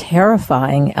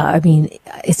terrifying. I mean,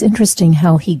 it's interesting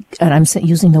how he, and I'm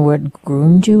using the word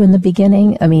groomed you in the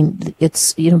beginning. I mean,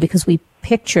 it's, because we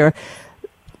picture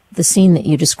the scene that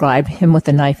you described, him with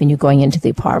the knife and you going into the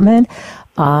apartment,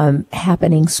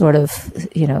 happening sort of,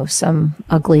 some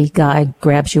ugly guy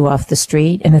grabs you off the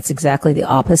street, and it's exactly the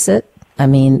opposite. I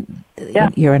mean,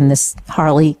 you're in this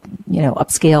Harley,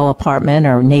 upscale apartment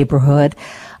or neighborhood,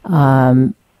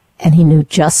 and he knew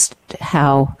just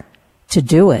how to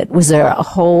do it. Was there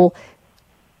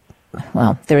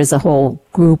there is a whole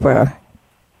group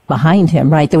behind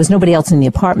him, right? There was nobody else in the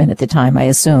apartment at the time, I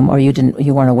assume, or you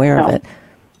weren't aware of it.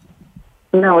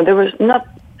 No, there was not.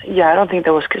 Yeah, I don't think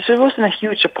there was, because it wasn't a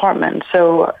huge apartment.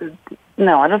 So,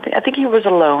 no, I don't think. I think he was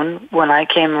alone when I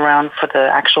came around for the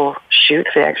actual shoot,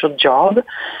 for the actual job.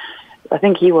 I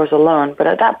think he was alone. But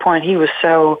at that point, he was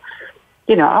so,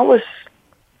 I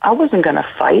wasn't going to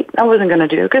fight. I wasn't going to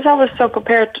do it because I was so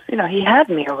prepared. He had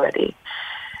me already.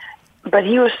 But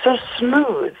he was so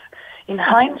smooth. In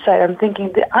hindsight, I'm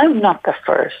thinking that I'm not the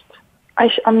first. I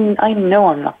know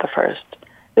I'm not the first.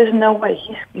 There's no way.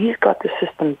 He's got the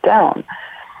system down.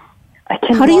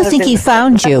 How do you think he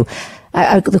found you?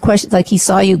 The question, like, he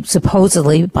saw you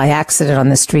supposedly by accident on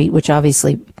the street, which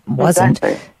obviously wasn't.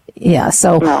 Exactly. Yeah.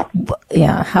 So,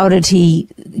 how did he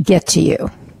get to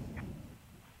you?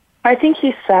 I think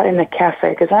he sat in a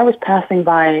cafe, because I was passing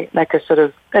by like a sort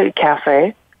of a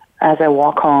cafe as I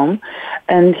walk home,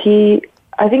 and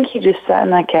I think he just sat in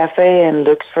that cafe and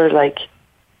looked for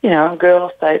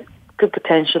girls that could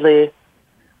potentially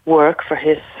work for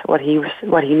what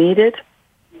he needed.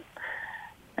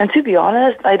 And to be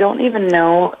honest, I don't even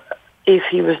know if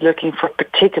he was looking for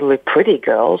particularly pretty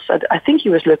girls. I think he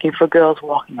was looking for girls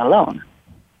walking alone.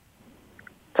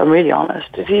 So I'm really honest.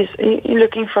 If he's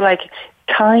looking for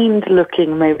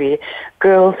kind-looking, maybe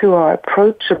girls who are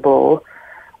approachable,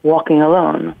 walking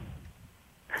alone.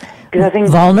 Because I think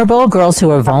vulnerable girls who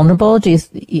are vulnerable.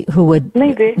 Who would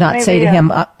not say to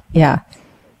him, yeah.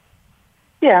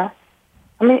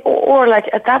 I mean, or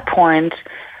at that point,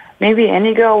 maybe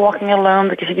any girl walking alone,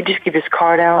 because he could just give his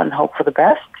card out and hope for the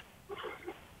best.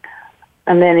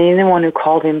 And then anyone who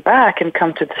called him back and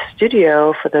come to the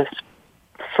studio for this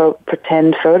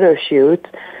pretend photo shoot,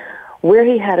 where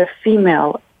he had a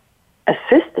female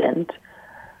assistant,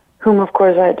 whom, of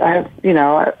course, I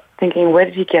thinking, where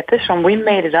did he get this from? We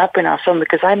made it up in our film,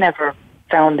 because I never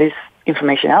found this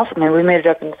information else. I mean, we made it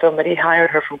up in the film, but he hired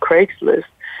her from Craigslist.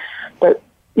 But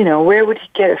where would he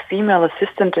get a female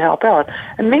assistant to help out?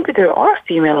 And maybe there are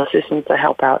female assistants that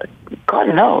help out. God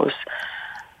knows.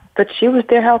 But she was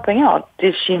there helping out.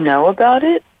 Did she know about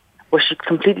it? Was she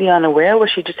completely unaware? Was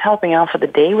she just helping out for the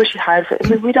day? Was she hired for it? I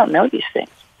mean, we don't know these things.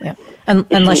 Yeah.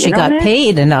 Unless she got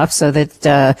paid enough so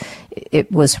that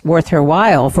it was worth her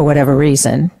while for whatever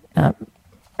reason.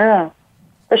 Yeah.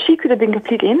 But she could have been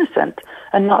completely innocent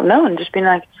and not known, just been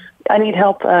like, I need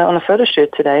help on a photo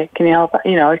shoot today. Can you help?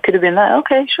 It could have been like,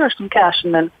 okay, sure, some cash.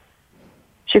 And then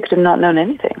she could have not known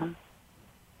anything.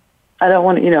 I don't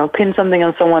want to, pin something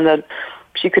on someone that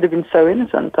she could have been so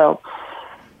innocent. So,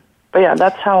 but yeah,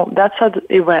 that's how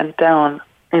it went down.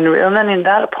 And then in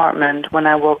that apartment, when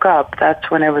I woke up, that's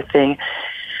when everything.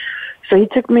 So he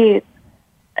took me.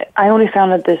 I only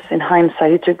found out this in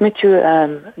hindsight. He took me to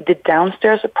the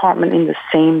downstairs apartment in the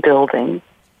same building.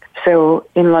 So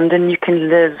in London, you can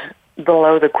live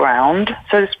below the ground,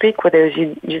 so to speak, where there's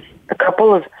a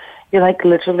couple of, you're like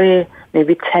literally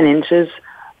maybe 10 inches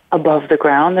above the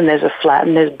ground, and there's a flat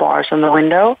and there's bars on the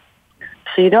window.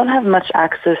 So you don't have much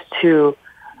access to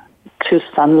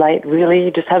sunlight, really.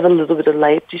 You just have a little bit of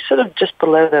light. You're sort of just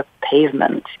below the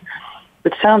pavement.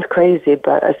 It sounds crazy,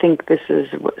 but I think this is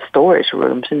storage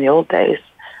rooms in the old days.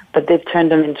 But they've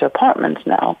turned them into apartments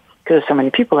now because there's so many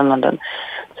people in London.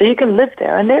 So you can live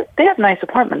there. And they have nice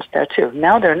apartments there, too.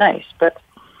 Now they're nice, but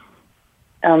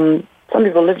some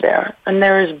people live there. And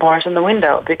there is bars in the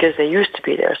window because they used to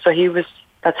be there. So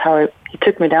that's how he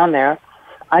took me down there.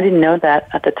 I didn't know that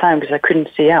at the time because I couldn't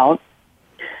see out.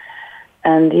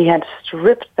 And he had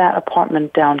stripped that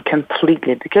apartment down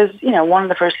completely because, one of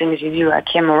the first things you do, I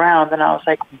came around and I was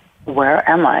like, where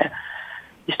am I?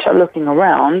 You start looking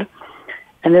around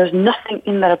and there's nothing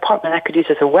in that apartment I could use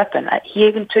as a weapon. He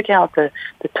even took out the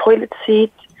toilet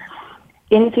seat,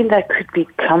 anything that could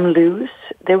become loose.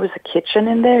 There was a kitchen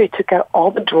in there. He took out all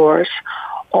the drawers,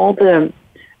 all the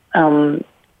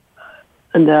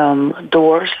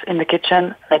doors in the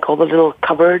kitchen, like all the little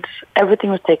cupboards, everything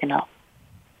was taken out.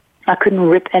 I couldn't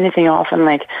rip anything off, and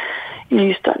like, you know,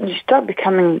 you start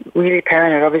becoming really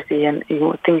paranoid, obviously, and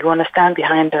you think you want to stand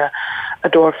behind a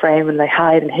door frame and like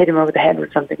hide and hit him over the head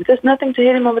with something. But there's nothing to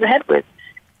hit him over the head with.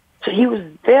 So he was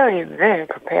very, very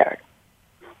prepared.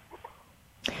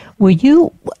 Were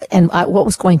you, and what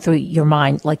was going through your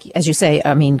mind? Like, as you say,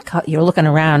 I mean, you're looking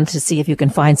around to see if you can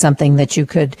find something that you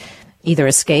could either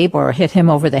escape or hit him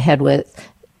over the head with.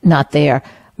 Not there.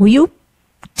 Were you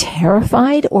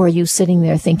terrified, or are you sitting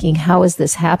there thinking, how is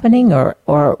this happening? Or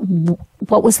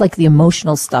what was like the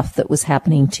emotional stuff that was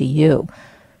happening to you?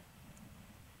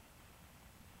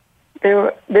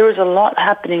 There was a lot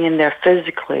happening in there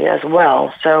physically as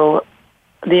well. So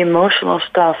the emotional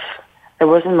stuff, there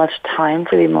wasn't much time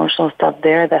for the emotional stuff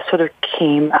there. That sort of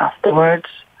came afterwards.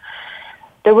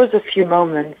 There was a few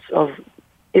moments of,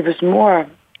 it was more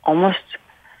almost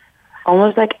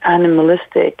like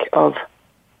animalistic of,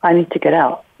 I need to get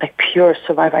out, like pure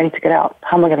survival. I need to get out.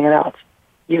 How am I going to get out?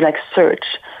 You like search.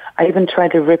 I even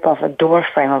tried to rip off a door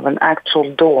frame of an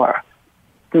actual door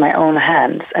in my own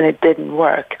hands, and it didn't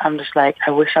work. I'm just like,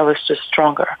 I wish I was just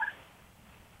stronger.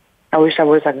 I wish I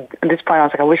was, at this point I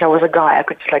was like, I wish I was a guy. I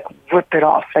could just like rip it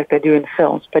off like they do in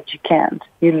films, but you can't.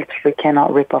 You literally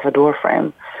cannot rip off a door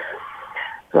frame.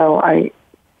 But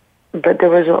there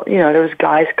was, there was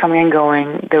guys coming and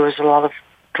going. There was a lot of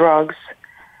drugs.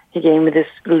 He gave me this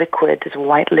liquid, this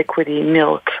white liquidy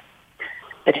milk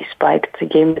that he spiked. He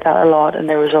gave me that a lot, and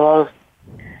there was a lot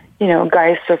of,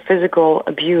 guys, so physical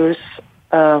abuse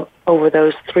over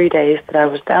those 3 days that I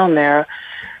was down there.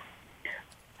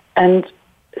 And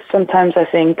sometimes I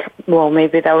think, well,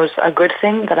 maybe that was a good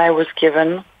thing that I was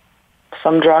given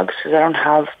some drugs, because I don't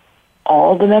have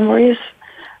all the memories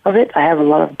of it. I have a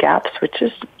lot of gaps, which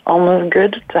is almost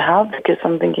good to have, because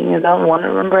I'm thinking I don't want to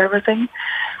remember everything.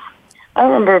 I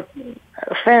remember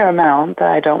a fair amount that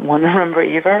I don't want to remember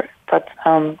either, but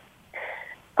a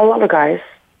lot of guys,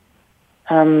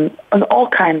 and all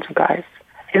kinds of guys.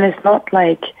 And it's not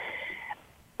like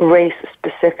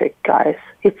race-specific guys.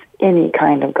 It's any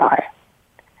kind of guy.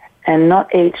 And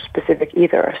not age-specific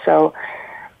either. So,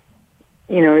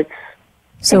 it's...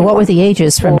 So what were the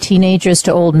ages, from teenagers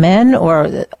to old men, or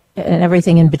and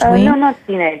everything in between? No, not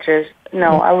teenagers.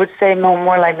 No, yeah. I would say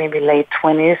more like maybe late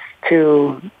 20s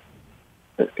to,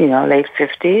 late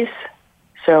 50s.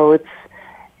 So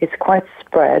it's quite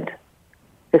spread.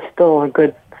 It's still a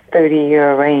good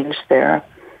 30-year range there.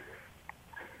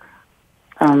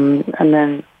 And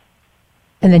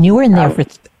then you were in there for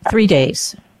 3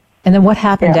 days. And then what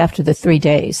happened after the 3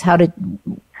 days? How did,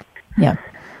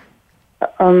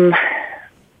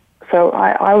 So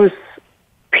I was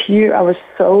I was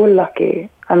so lucky.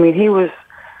 I mean,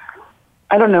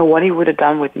 I don't know what he would have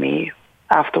done with me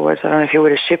afterwards. I don't know if he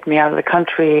would have shipped me out of the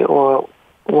country or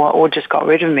just got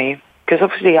rid of me. Because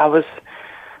obviously I was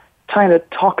trying to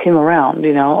talk him around,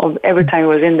 Every time he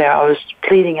was in there, I was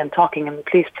pleading and talking and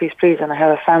please, please, please. And I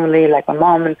have a family like my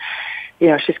mom, and,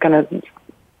 she's going to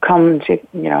come and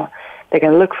they're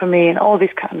going to look for me, and all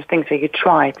these kinds of things that you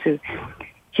try to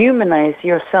humanize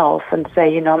yourself and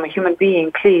say, I'm a human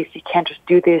being, please, you can't just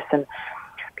do this, and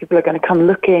people are going to come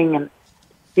looking, and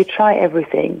you try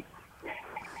everything.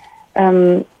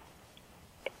 Nothing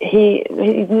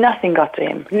got to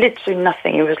him, literally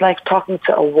nothing. It was like talking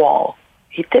to a wall.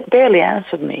 He barely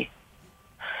answered me.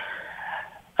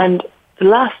 And the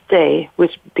last day,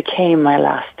 which became my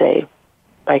last day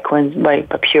by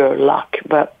pure luck,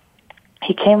 but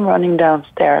he came running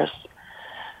downstairs.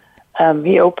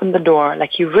 He opened the door,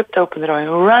 like he ripped open the door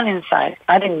and ran inside.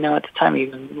 I didn't know at the time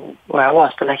even where I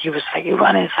was, but like he was like, he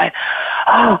ran inside.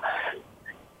 Oh,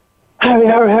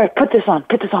 hurry, put this on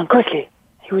quickly.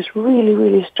 He was really,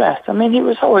 really stressed. I mean, he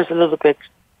was always a little bit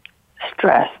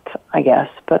stressed, I guess,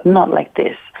 but not like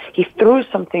this. He threw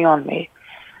something on me.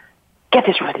 Get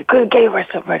this ready. Get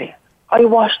yourself ready. Are you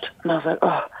washed? And I was like,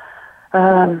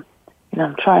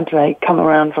 I'm trying to like come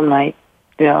around from like,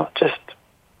 just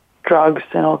drugs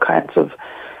and all kinds of,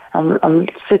 I'm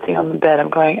sitting on the bed. I'm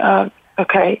going,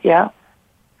 okay, yeah.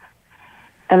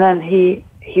 And then he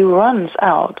runs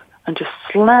out and just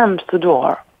slams the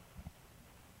door.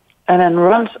 And then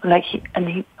runs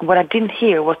what I didn't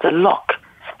hear was the lock,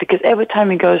 because every time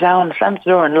he goes out and slams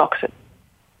the door and locks it.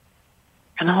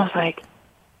 And I was like,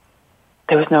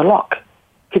 there was no lock.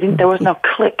 There was no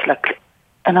click.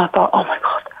 And I thought, oh my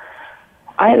God,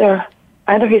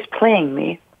 either he's playing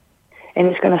me and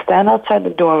he's going to stand outside the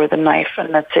door with a knife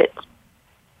and that's it.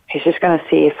 He's just going to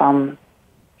see if I'm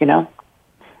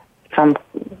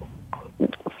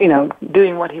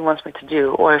doing what he wants me to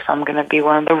do, or if I'm going to be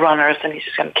one of the runners and he's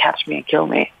just going to catch me and kill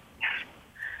me.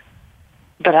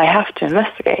 but I have to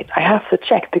investigate. I have to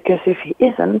check, because if he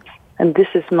isn't, and this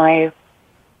is my,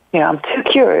 I'm too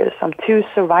curious, I'm too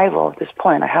survival at this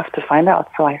point, I have to find out.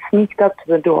 So I sneaked up to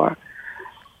the door,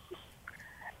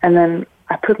 and then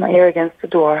I put my ear against the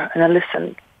door, and I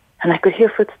listened, and I could hear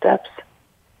footsteps.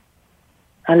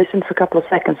 I listened for a couple of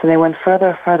seconds, and they went further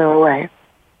and further away,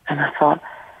 and I thought,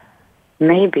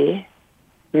 maybe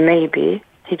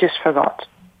he just forgot.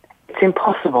 It's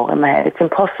impossible in my head. It's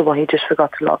impossible he just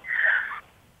forgot to lock.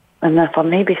 And I thought,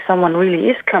 maybe someone really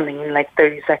is coming in like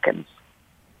 30 seconds.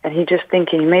 And he's just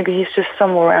thinking, maybe he's just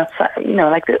somewhere outside.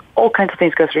 All kinds of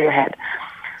things go through your head.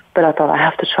 But I thought, I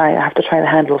have to try the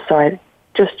handle. So I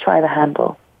just try the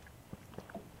handle.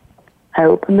 I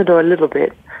opened the door a little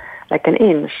bit, like an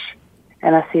inch,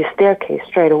 and I see a staircase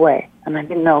straight away. And I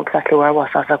didn't know exactly where I was.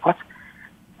 So I was like, what's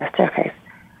a staircase?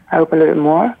 I opened a little bit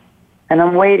more, and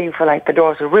I'm waiting for the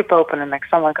doors to rip open and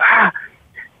someone go,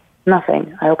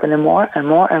 nothing. I opened it more and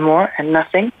more and more, and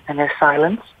nothing, and there's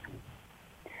silence.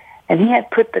 And he had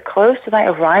put the clothes that I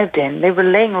arrived in, they were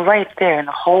laying right there in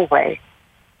the hallway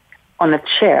on a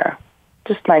chair,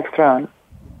 just thrown.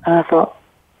 And I thought,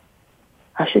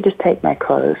 I should just take my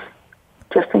clothes,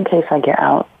 just in case I get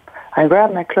out. I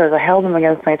grabbed my clothes, I held them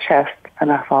against my chest,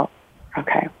 and I thought,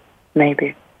 okay,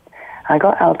 maybe. I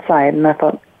got outside, and I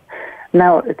thought,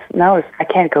 now I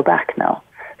can't go back now.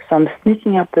 So I'm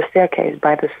sneaking up the staircase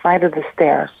by the side of the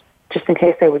stairs, just in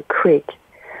case they would creak.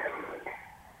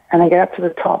 And I get up to the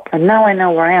top, and now I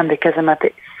know where I am, because I'm at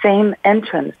the same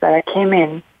entrance that I came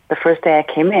in the first day I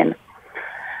came in.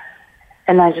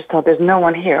 And I just thought, there's no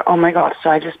one here. Oh my God. So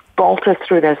I just bolted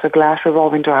through. There's a glass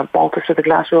revolving door. I bolted through the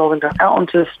glass revolving door out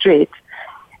onto the street,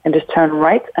 and just turned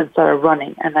right and started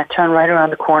running. And I turned right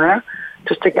around the corner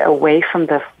just to get away from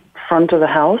the front of the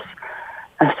house,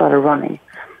 and started running.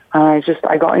 And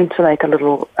I got into a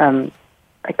little,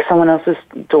 someone else's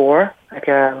door,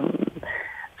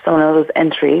 someone else's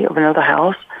entry of another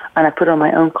house, and I put on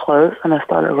my own clothes, and I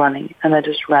started running, and I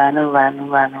just ran and ran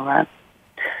and ran and ran.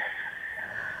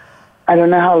 I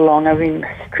don't know how long.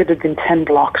 It could have been 10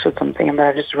 blocks or something, but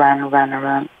I just ran and ran and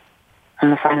ran.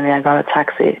 And then finally I got a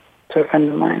taxi to a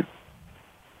friend of mine.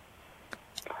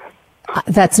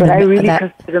 But I really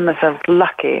consider myself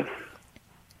lucky.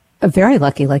 Very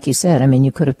lucky, like you said.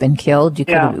 You could have been killed. You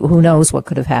could have, who knows what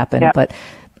could have happened, but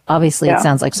obviously it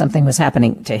sounds like something was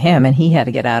happening to him, and he had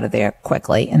to get out of there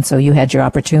quickly. And so you had your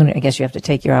opportunity. I guess you have to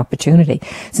take your opportunity.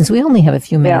 Since we only have a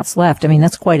few minutes left,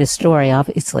 that's quite a story,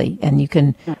 obviously, and you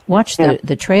can watch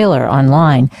the trailer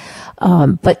online.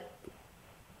 But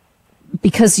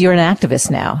because you're an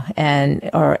activist now,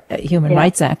 or a human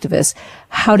rights activist,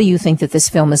 how do you think that this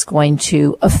film is going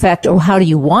to affect, or how do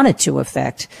you want it to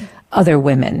affect other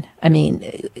women?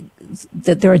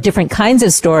 That there are different kinds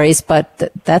of stories,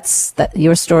 but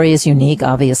your story is unique,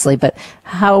 obviously. But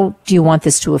how do you want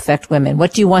this to affect women?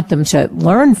 What do you want them to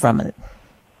learn from it?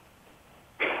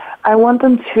 I want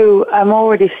them to, I'm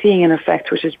already seeing an effect,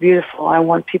 which is beautiful. I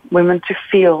want women to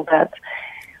feel that,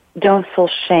 don't feel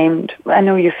shamed. I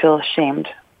know you feel ashamed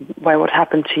by what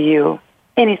happened to you,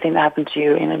 anything that happened to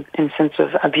you in sense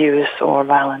of abuse or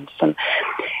violence. And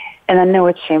I know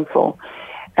it's shameful.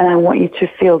 And I want you to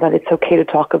feel that it's okay to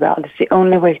talk about it. It's the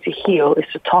only way to heal is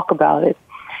to talk about it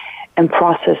and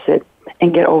process it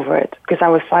and get over it. Because I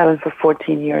was silent for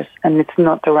 14 years, and it's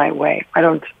not the right way. I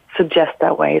don't suggest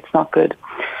that way. It's not good.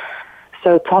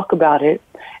 So talk about it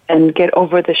and get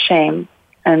over the shame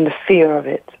and the fear of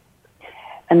it.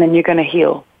 And then you're going to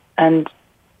heal. And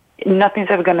nothing's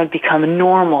ever going to become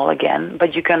normal again,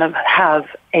 but you're going to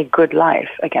have a good life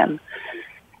again.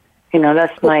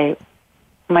 That's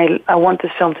I want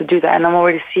this film to do that, and I'm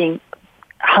already seeing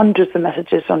hundreds of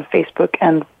messages on Facebook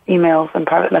and emails and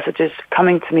private messages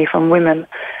coming to me from women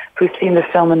who've seen the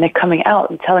film, and they're coming out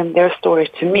and telling their stories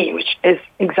to me, which is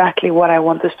exactly what I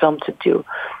want this film to do.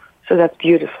 So that's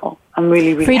beautiful. I'm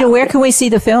really, really Frida, happy. where can we see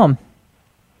the film?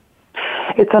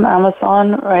 It's on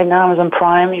Amazon right now, Amazon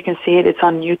Prime. You can see it. It's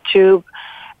on YouTube.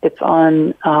 It's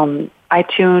on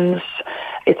iTunes.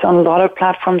 It's on a lot of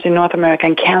platforms in North America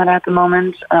and Canada at the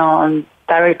moment, on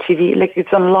Direct TV.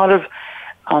 It's on a lot of,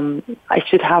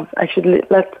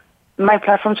 my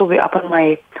platforms will be up on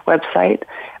my website.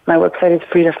 My website is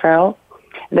Frida Farrell.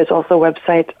 There's also a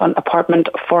website on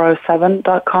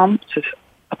apartment407.com. So it's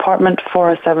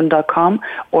apartment407.com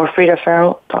or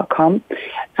fridafarrell.com.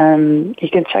 You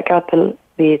can check out the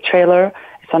trailer.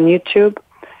 It's on YouTube,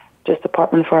 just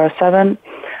Apartment 407.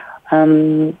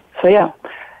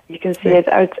 You can see it.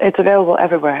 It's available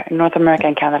everywhere in North America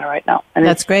and Canada right now. And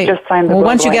that's great. Just signed the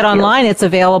once you get online, it's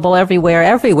available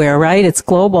everywhere, right? It's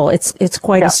global. It's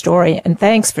quite a story. And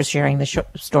thanks for sharing the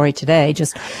story today.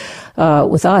 Just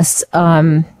with us.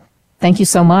 Thank you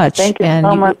so much. Thank you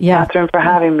so much, Kathryn, for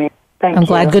having me. Thank you. I'm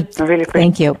glad. Good. I really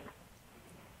Thank you.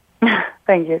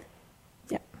 Thank you.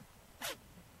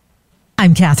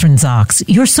 I'm Kathryn Zox,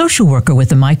 your social worker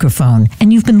with a microphone,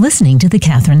 and you've been listening to The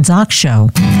Kathryn Zox Show.